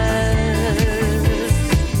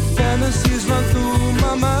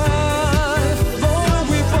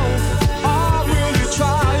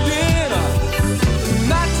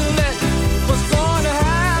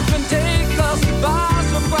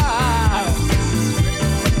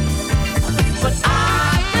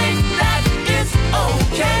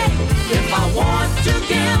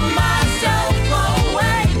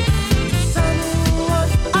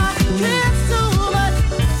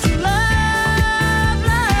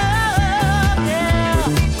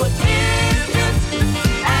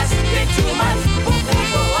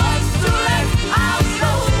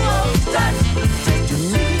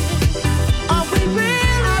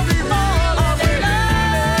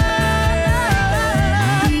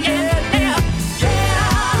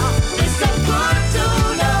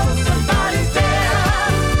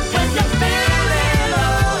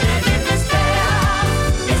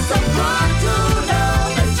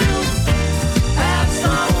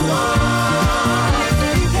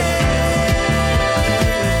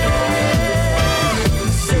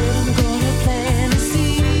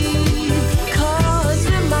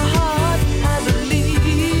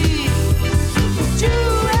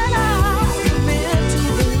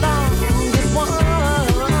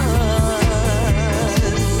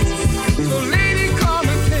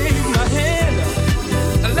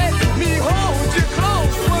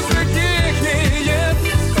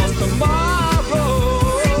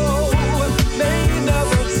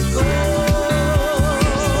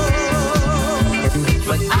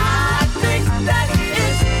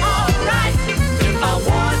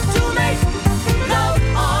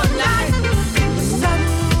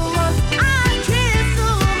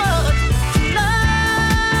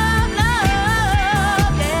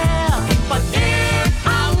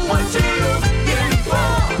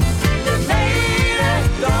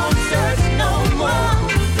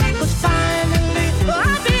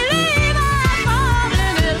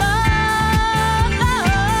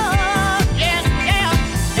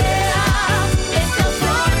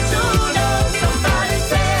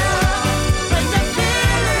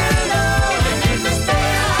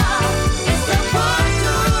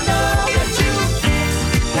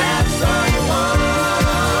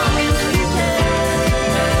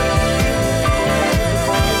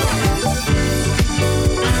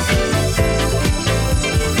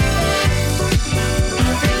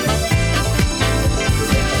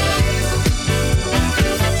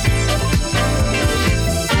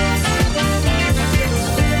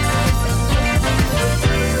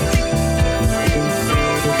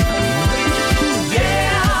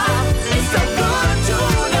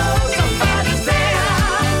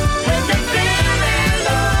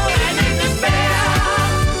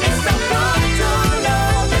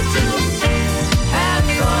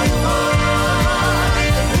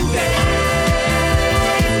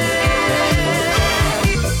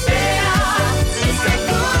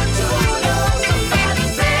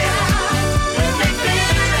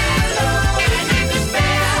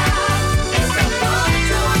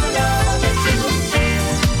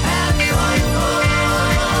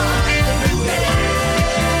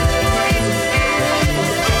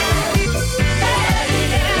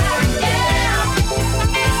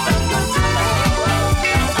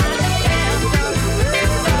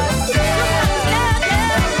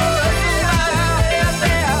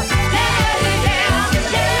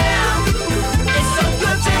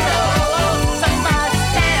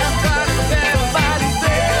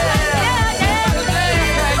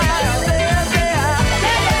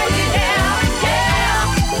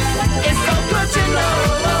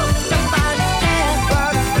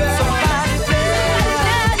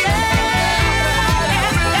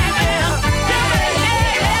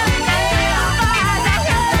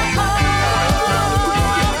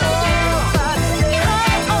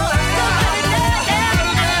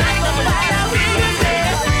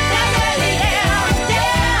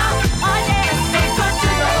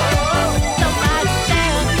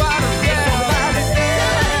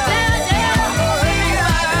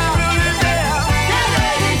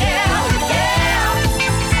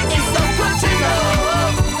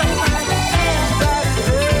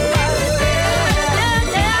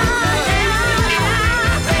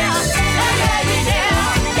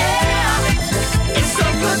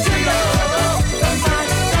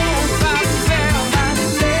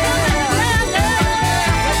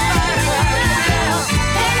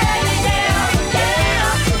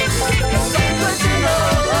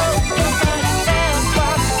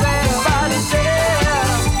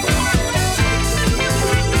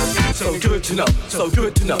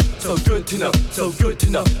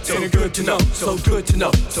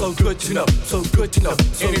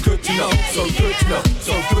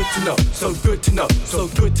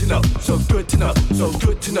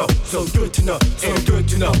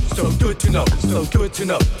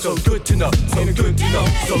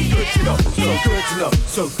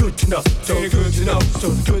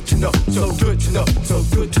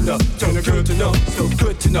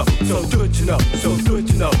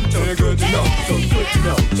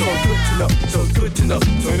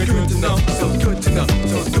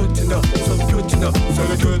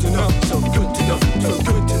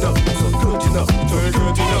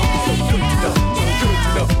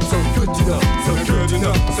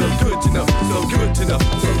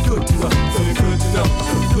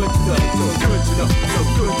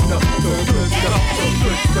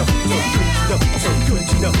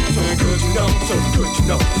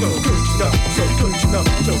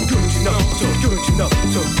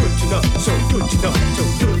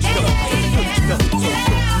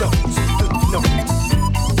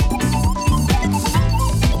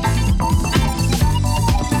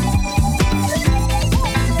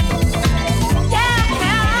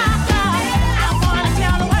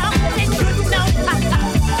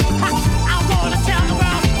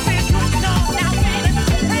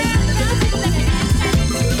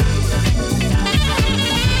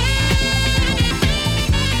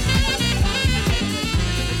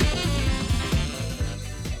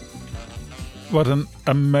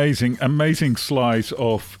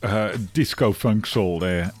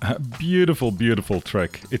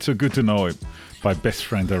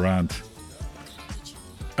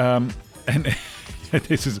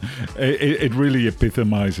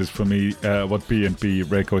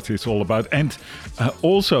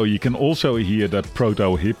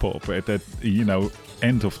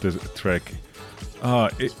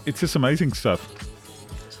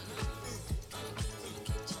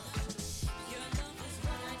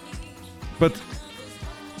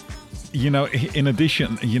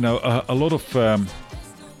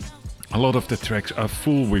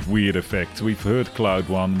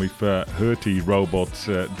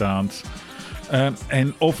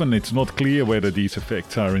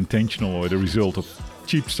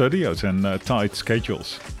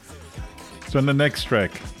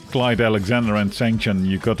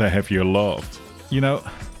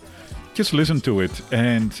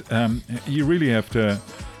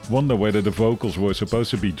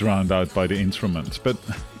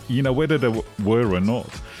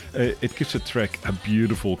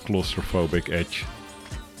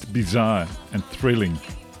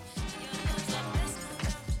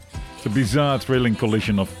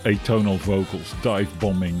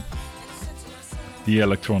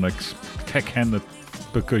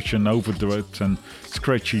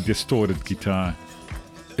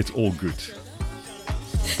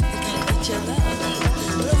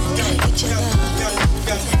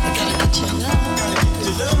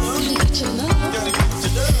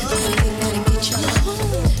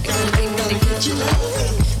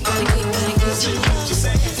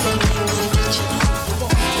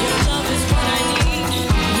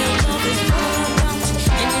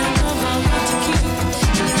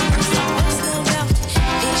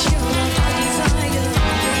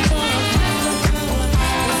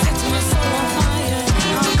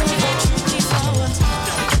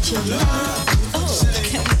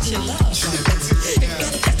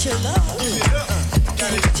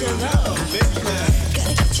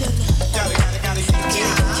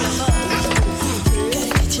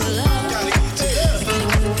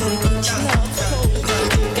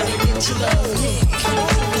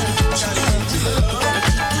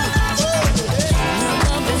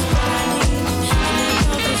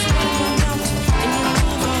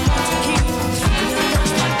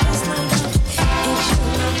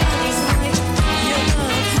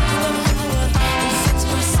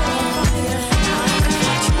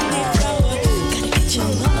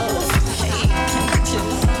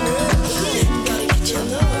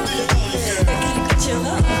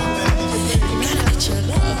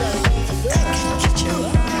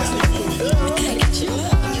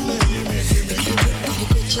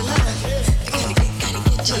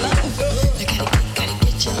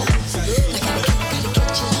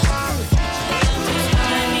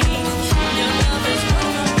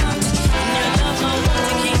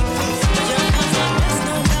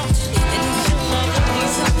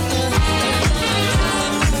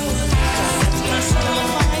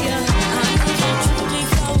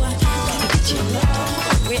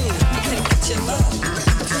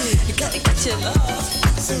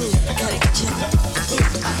Gotta get your love.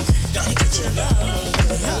 Gotta get your love.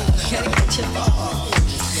 Gotta get your love.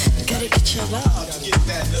 Gotta get your love.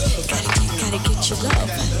 Gotta get your love.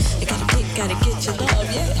 Gotta get your love.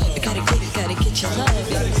 Yeah. Gotta get your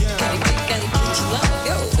love. Yeah. Gotta get your love.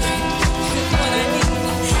 Yo. What I need.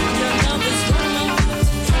 Your love is what I want,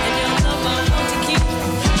 and your love I want to keep.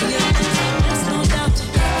 Your love, there's no doubt.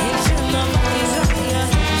 It's your love is up here.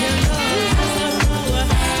 Your love has the power.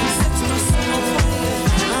 It sets my soul on fire.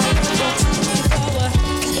 I want to move forward.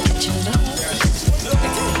 Gotta get your love. Gotta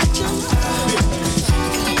get your love.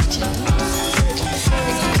 Gotta get your love. Gotta get your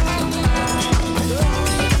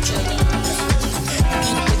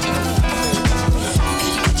love.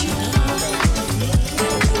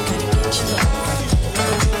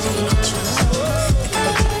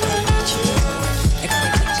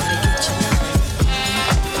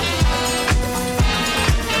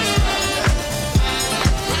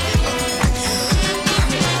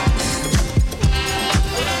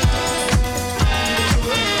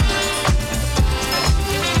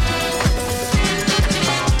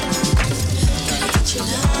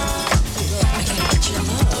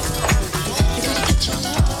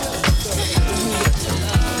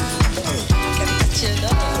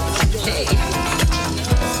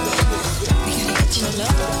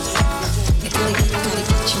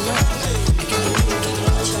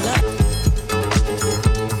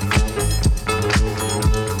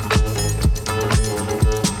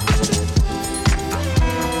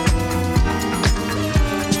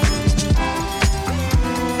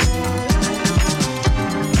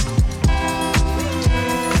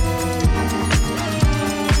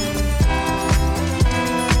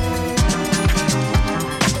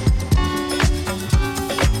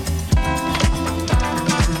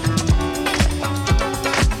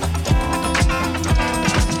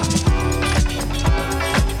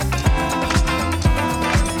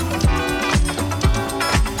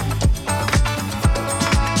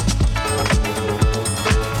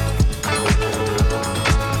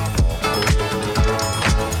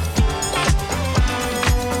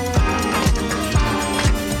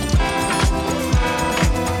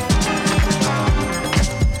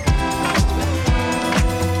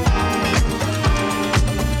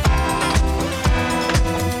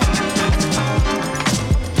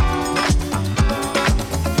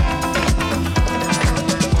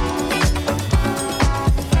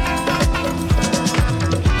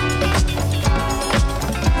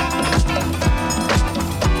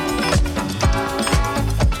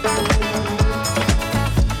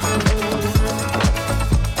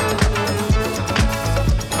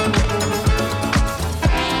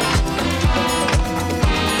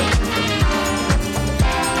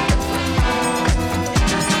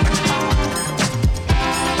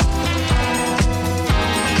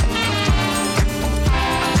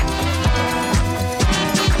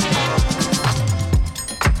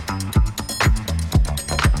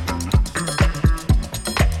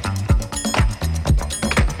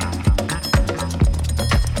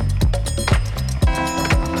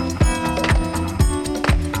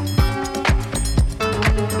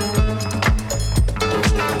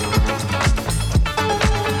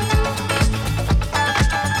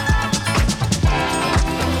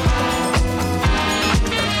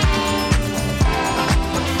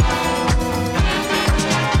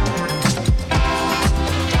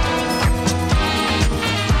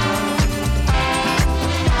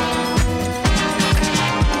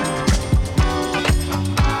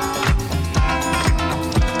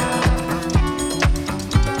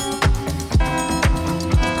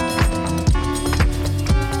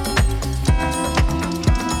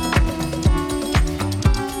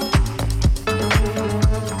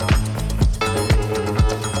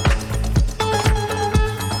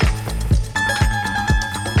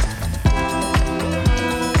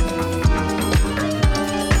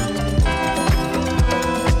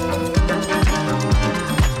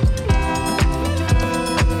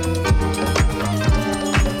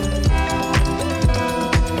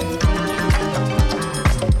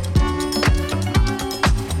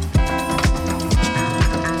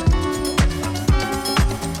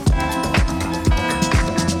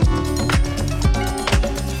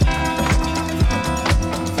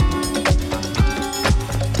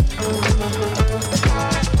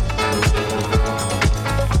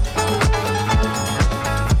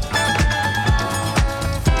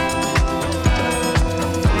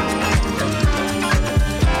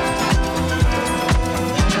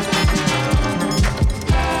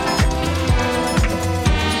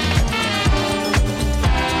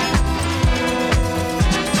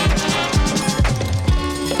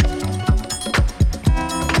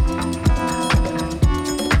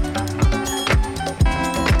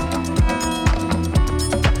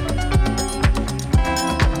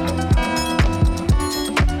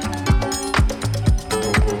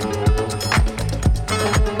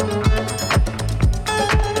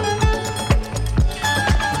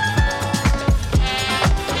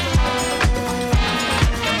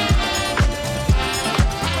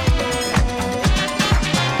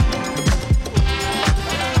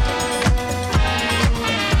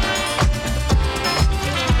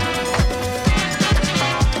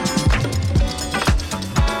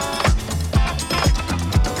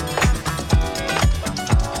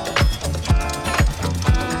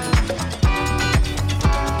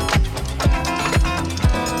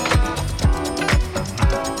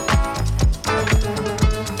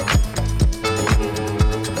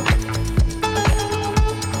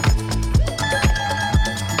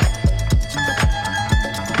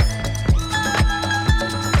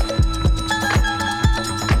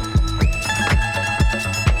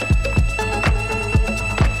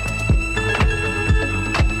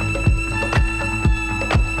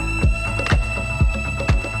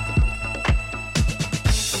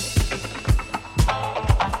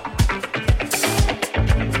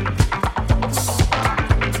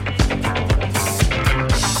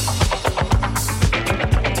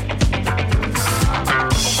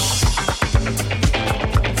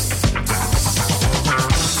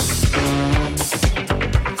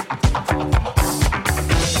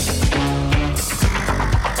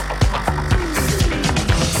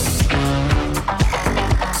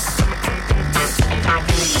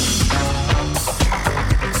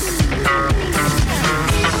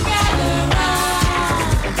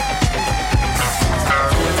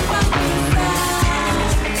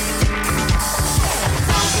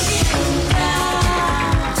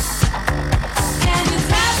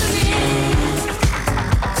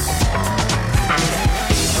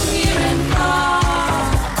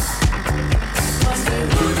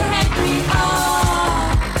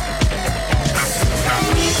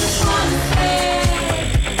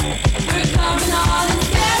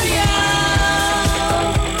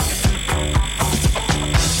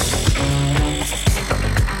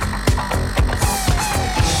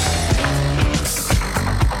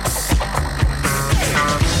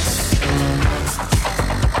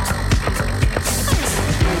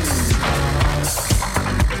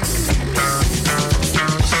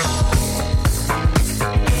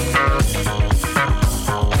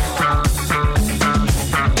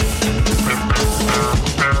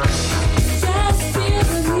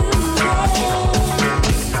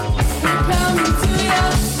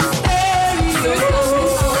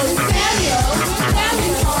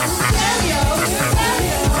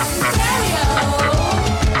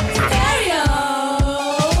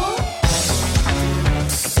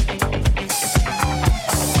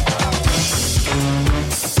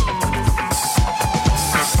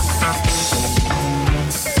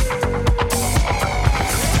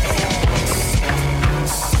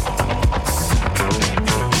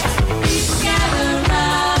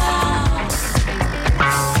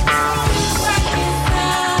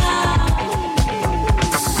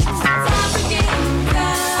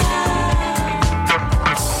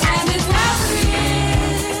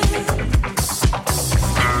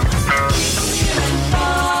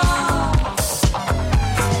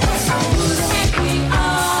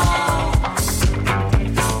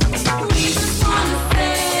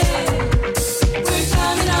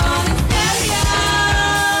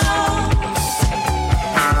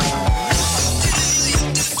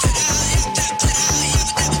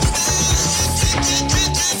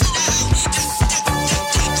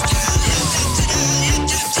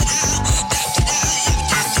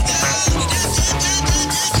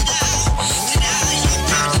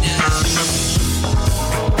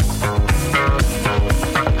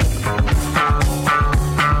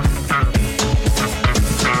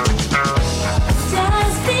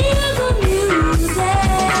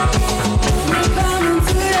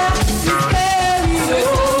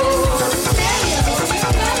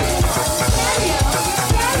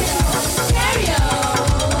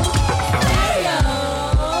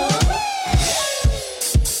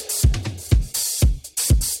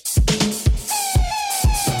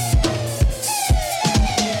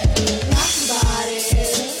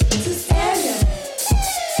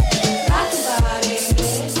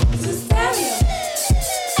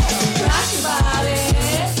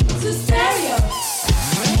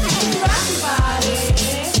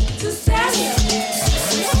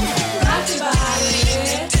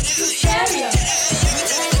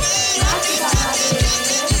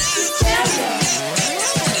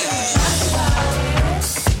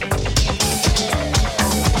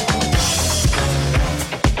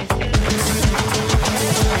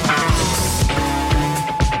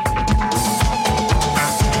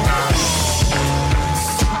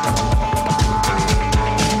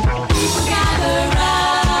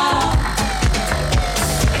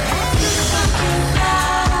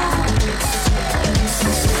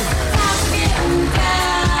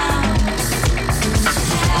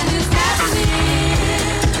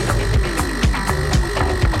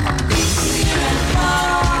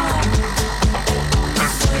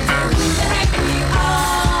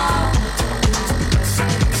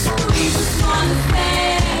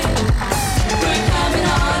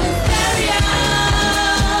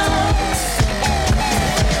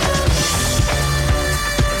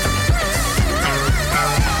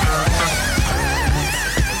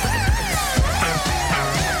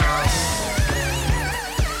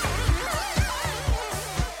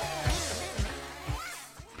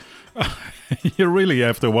 You really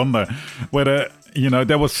have to wonder whether,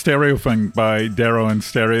 that was Stereo Funk by Darrow and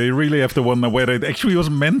Stereo. You really have to wonder whether it actually was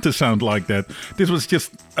meant to sound like that. This was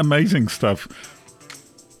just amazing stuff.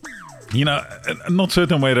 I'm not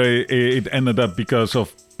certain whether it ended up because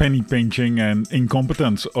of penny pinching and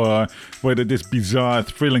incompetence, or whether this bizarre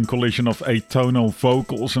thrilling collision of atonal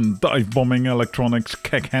vocals and dive-bombing electronics,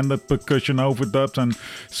 cack-handed percussion overdubs and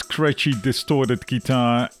scratchy distorted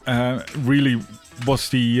guitar really was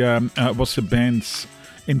the band's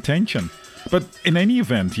intention. But in any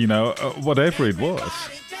event, whatever it was,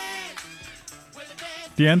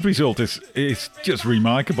 the end result is just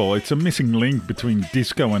remarkable. It's a missing link between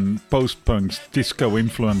disco and post-punk's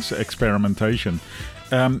disco-influence experimentation.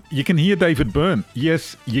 You can hear David Byrne.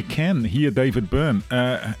 Yes, you can hear David Byrne.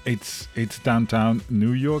 It's downtown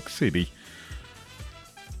New York City.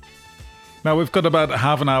 Now we've got about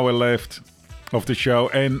half an hour left of the show,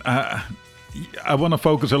 and I want to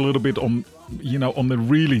focus a little bit on the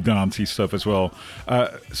really dancey stuff as well.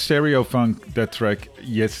 Stereo Funk, that track,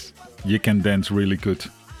 yes, you can dance really good.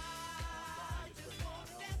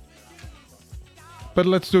 But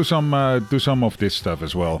let's do some of this stuff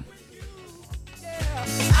as well.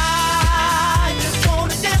 I just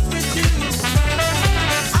wanna dance with you.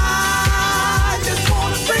 I just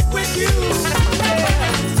wanna freak with you.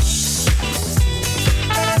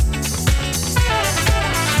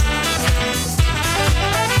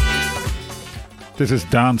 This is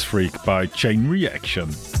Dance Freak by Chain Reaction.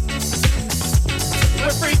 We're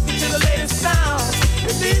freaking to the latest sound.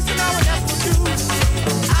 At least an hour that's for two.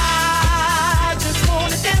 I just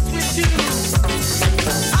wanna dance with you.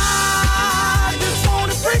 I just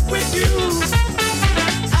wanna freak with you.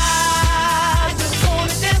 I just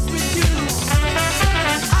wanna dance with you.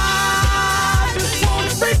 I just wanna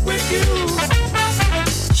freak with you.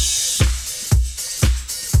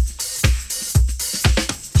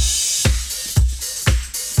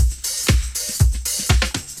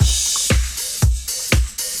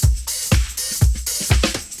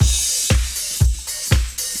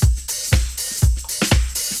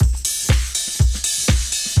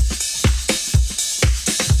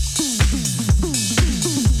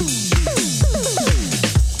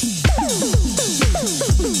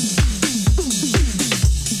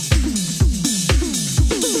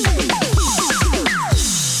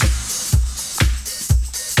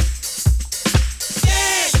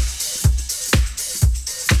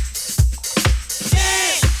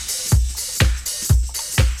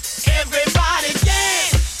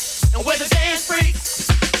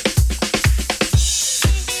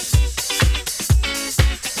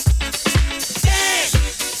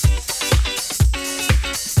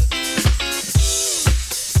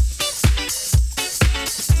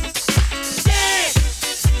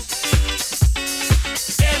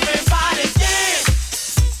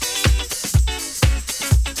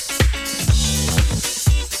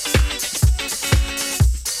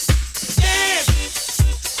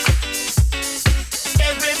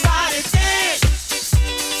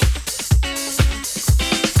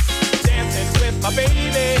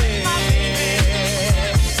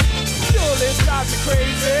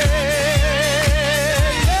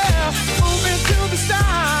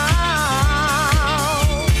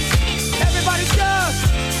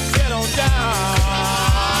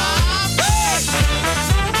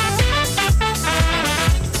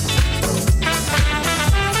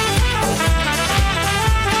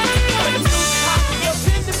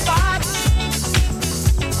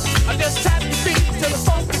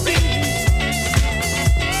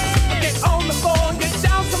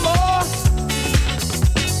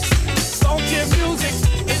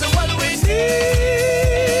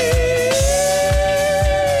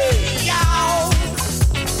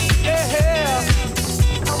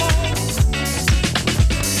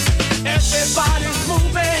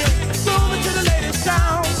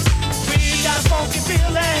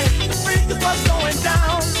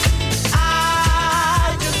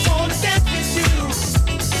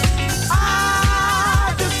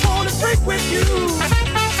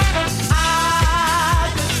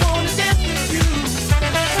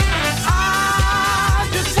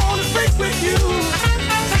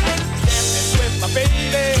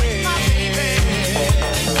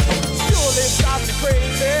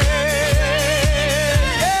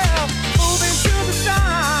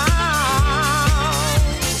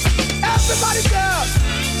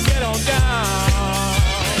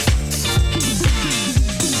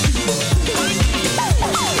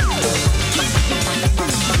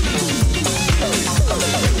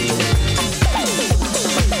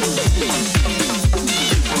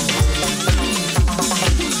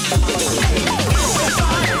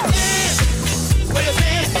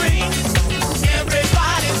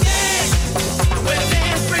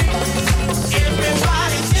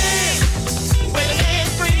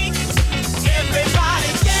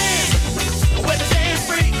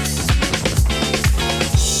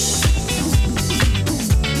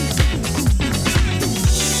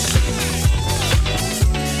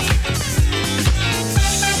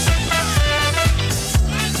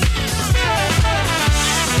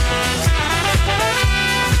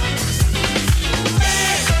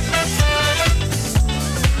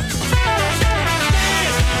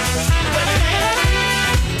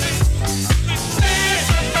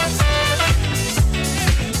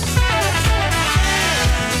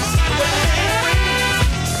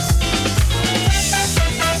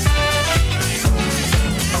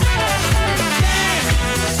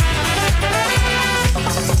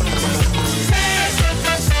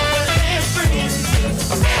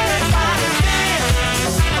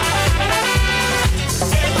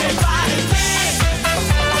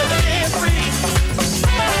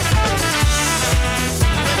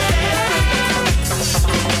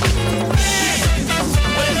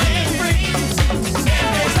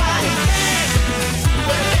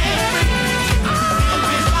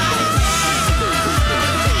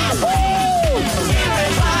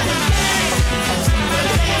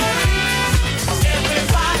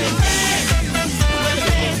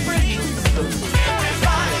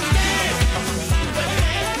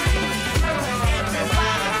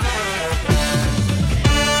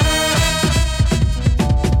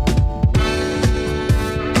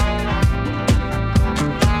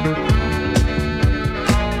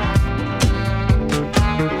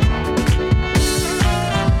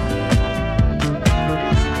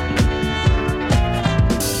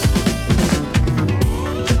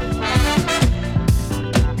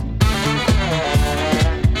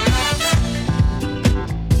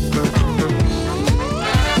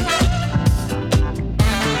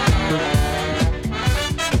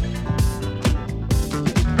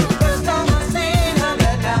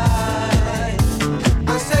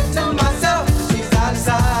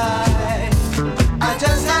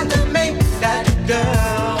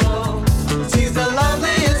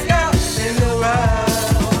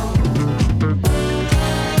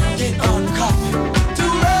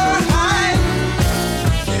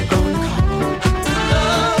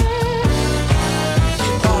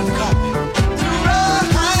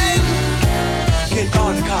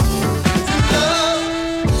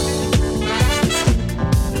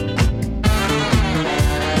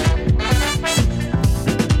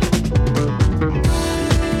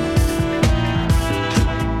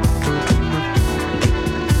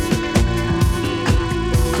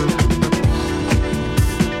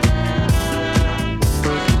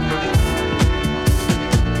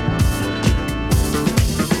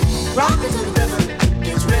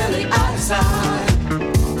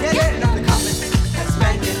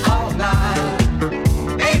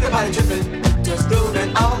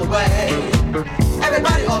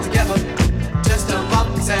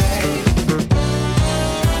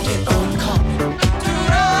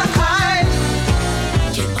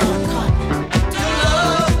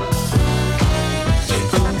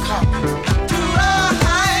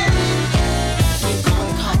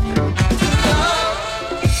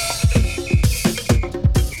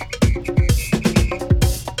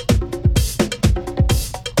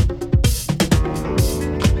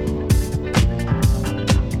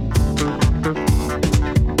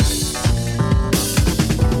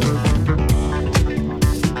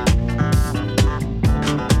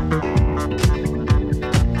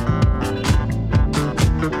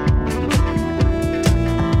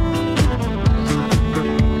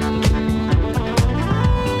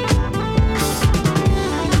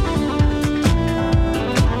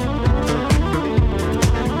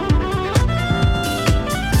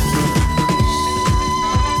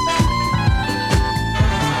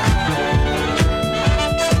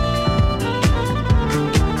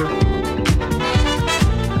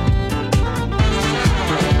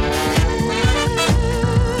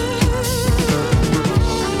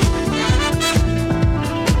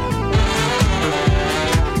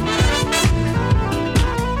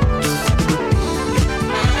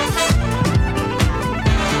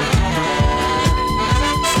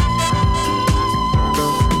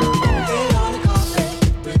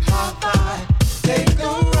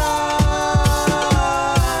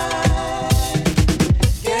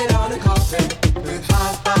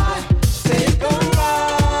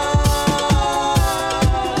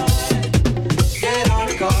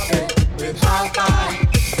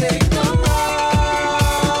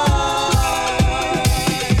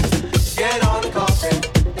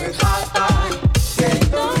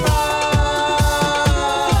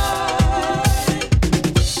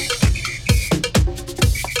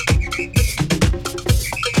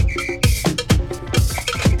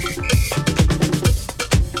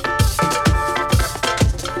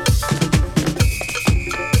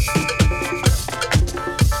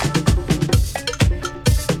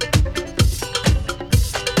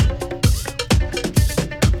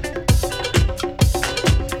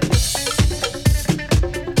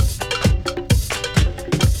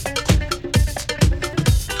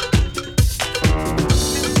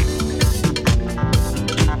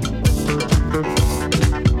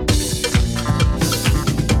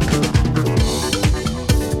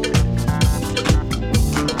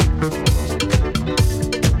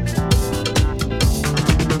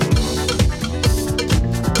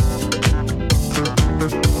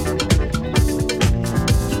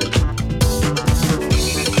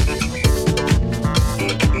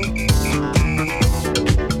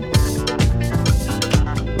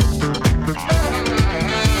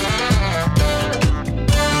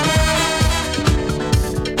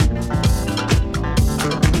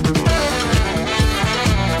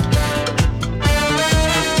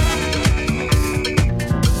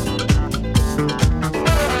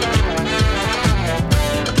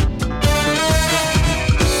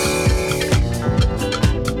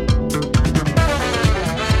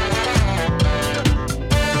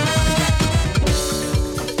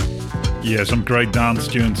 Yeah, some great dance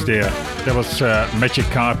tunes there. That was Magic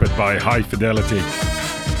Carpet by High Fidelity.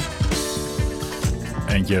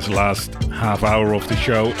 And yes, last half hour of the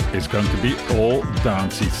show is going to be all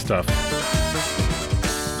dancey stuff.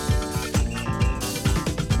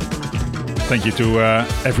 Thank you to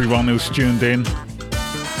everyone who's tuned in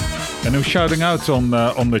and who's shouting out on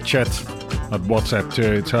the chat at WhatsApp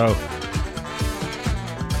too. So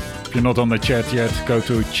if you're not on the chat yet, go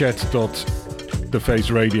to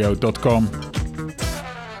chat.thefaceradio.com.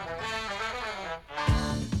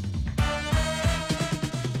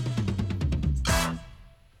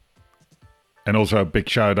 And also a big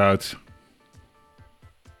shout out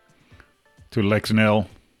to Lex Nell,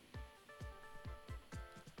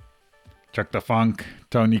 Chuck the Funk,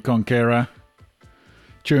 Tony Conquera.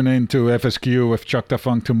 Tune in to FSQ with Chuck the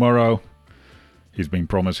Funk tomorrow. He's been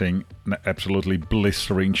promising an absolutely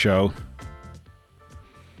blistering show.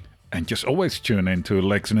 And just always tune in to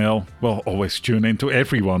Lex Nell. Well, always tune in to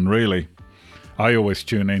everyone, really. I always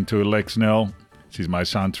tune in to Lex Nell. She's my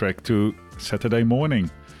soundtrack to Saturday morning.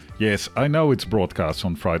 Yes, I know it's broadcast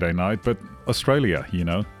on Friday night, but Australia, you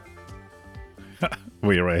know.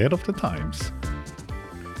 We're ahead of the times.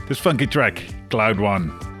 This funky track, Cloud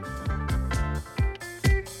One.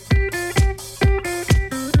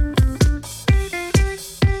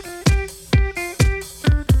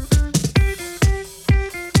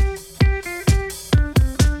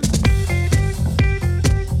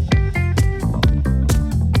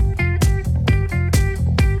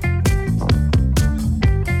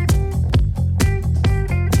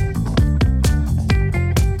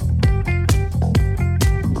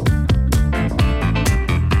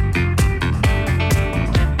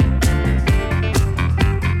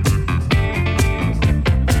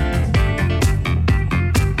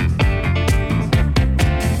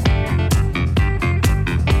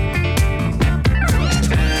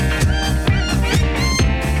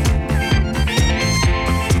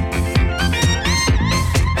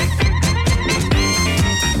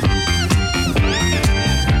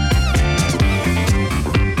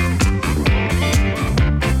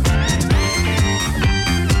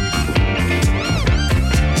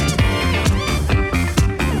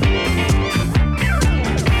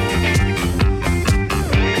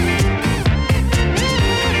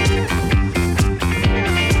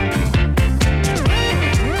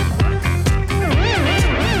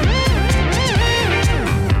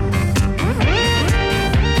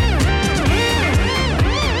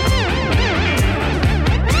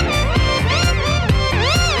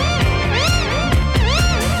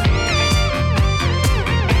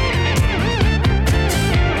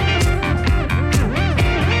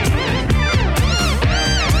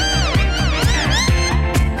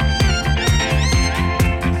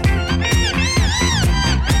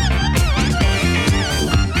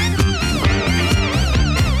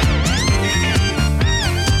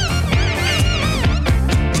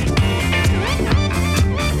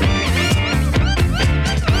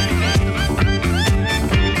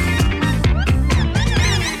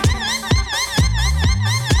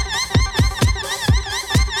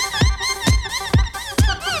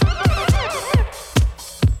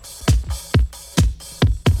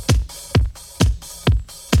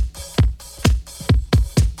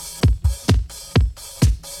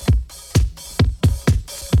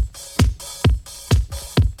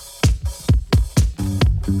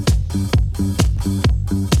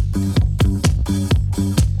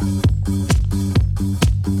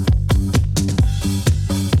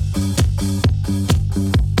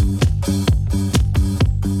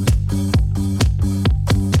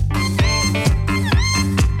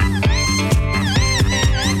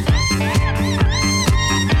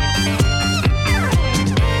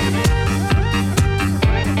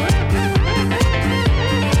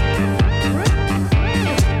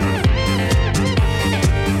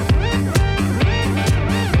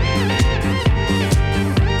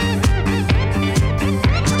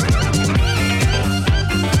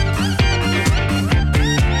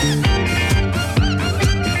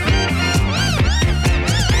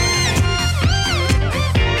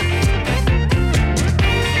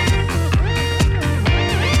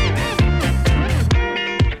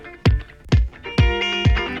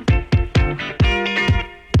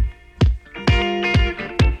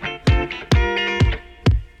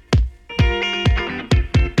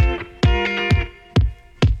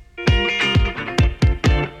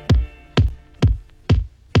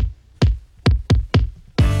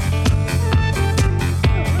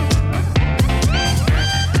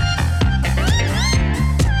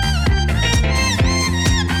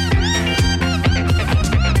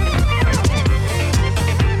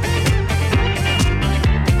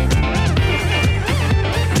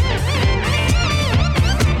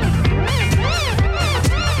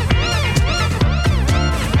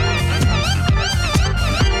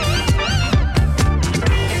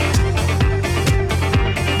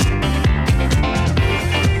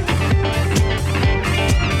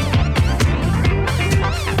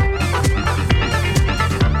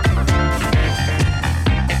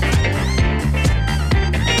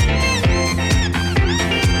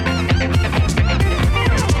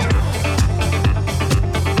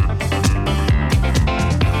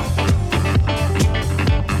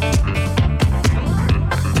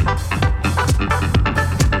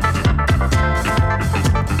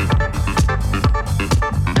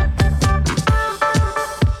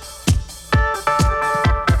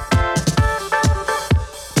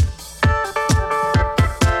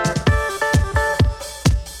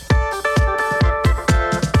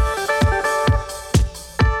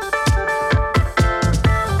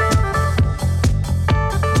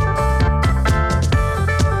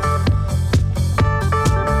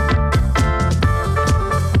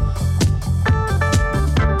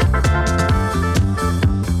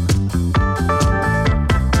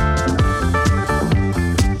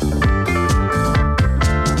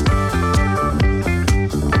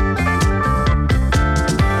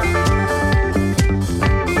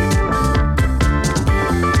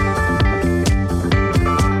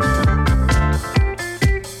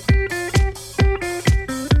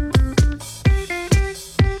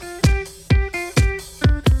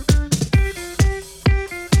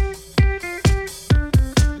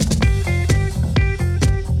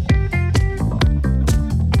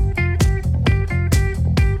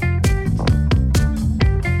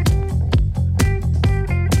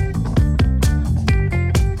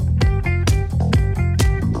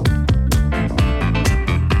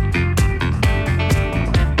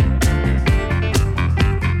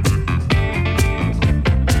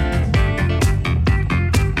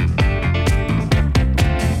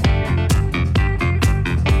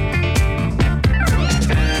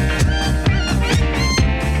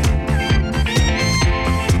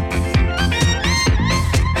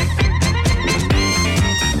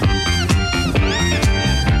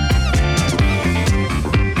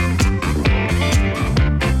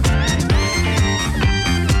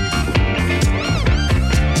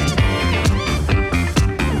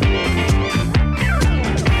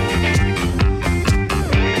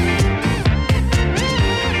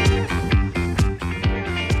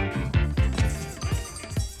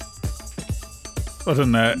 What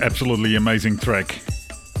an absolutely amazing track.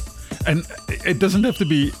 And it doesn't have to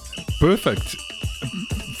be perfect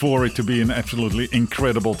for it to be an absolutely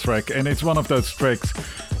incredible track. And it's one of those tracks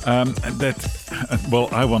that, well,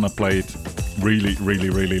 I want to play it really, really,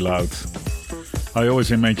 really loud. I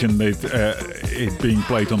always imagine it being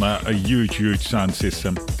played on a huge, huge sound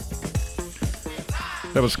system.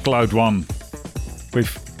 That was Cloud One with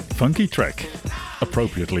Funky Track,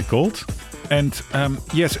 appropriately called. And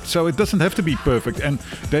yes, so it doesn't have to be perfect, and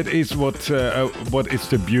that is what is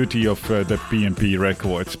the beauty of the P&P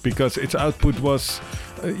Records, because its output was,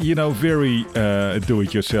 very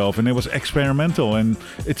do-it-yourself, and it was experimental, and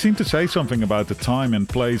it seemed to say something about the time and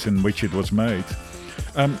place in which it was made.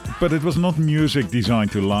 But it was not music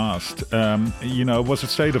designed to last. It was a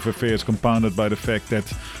state of affairs compounded by the fact that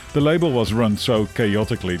the label was run so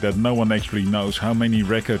chaotically that no one actually knows how many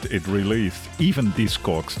records it released. Even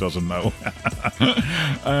Discogs doesn't know.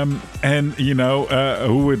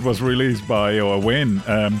 Who it was released by or when.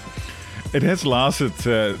 It has lasted,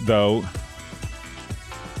 though,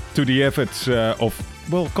 to the efforts of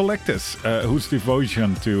collectors whose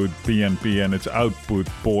devotion to P&P and its output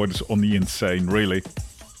borders on the insane, really.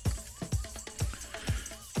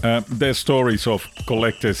 There's stories of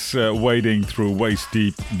collectors wading through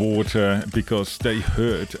waist-deep water because they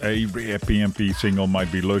heard a rare P&P single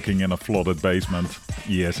might be lurking in a flooded basement.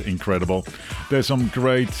 Yes, incredible. There's some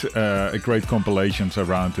great compilations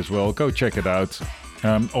around as well. Go check it out.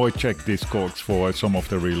 Or check Discogs for some of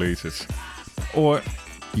the releases. Or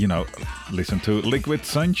listen to Liquid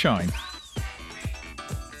Sunshine,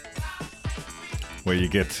 where you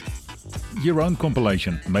get your own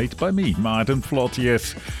compilation made by me, Martin Vlot.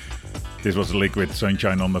 Yes, this was Liquid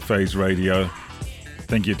Sunshine on the Face Radio.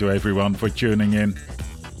 Thank you to everyone for tuning in.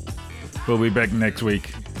 We'll be back next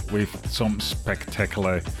week with some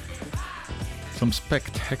spectacular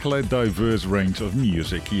diverse range of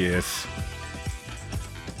music. Yes.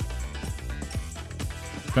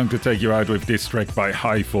 Going to take you out with this track by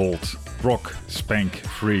High Volt, Rock, Spank,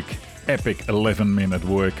 Freak, epic 11-minute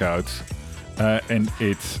workout. And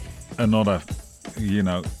it's another,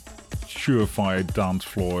 surefire dance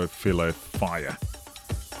floor filler fire.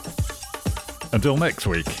 Until next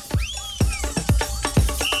week.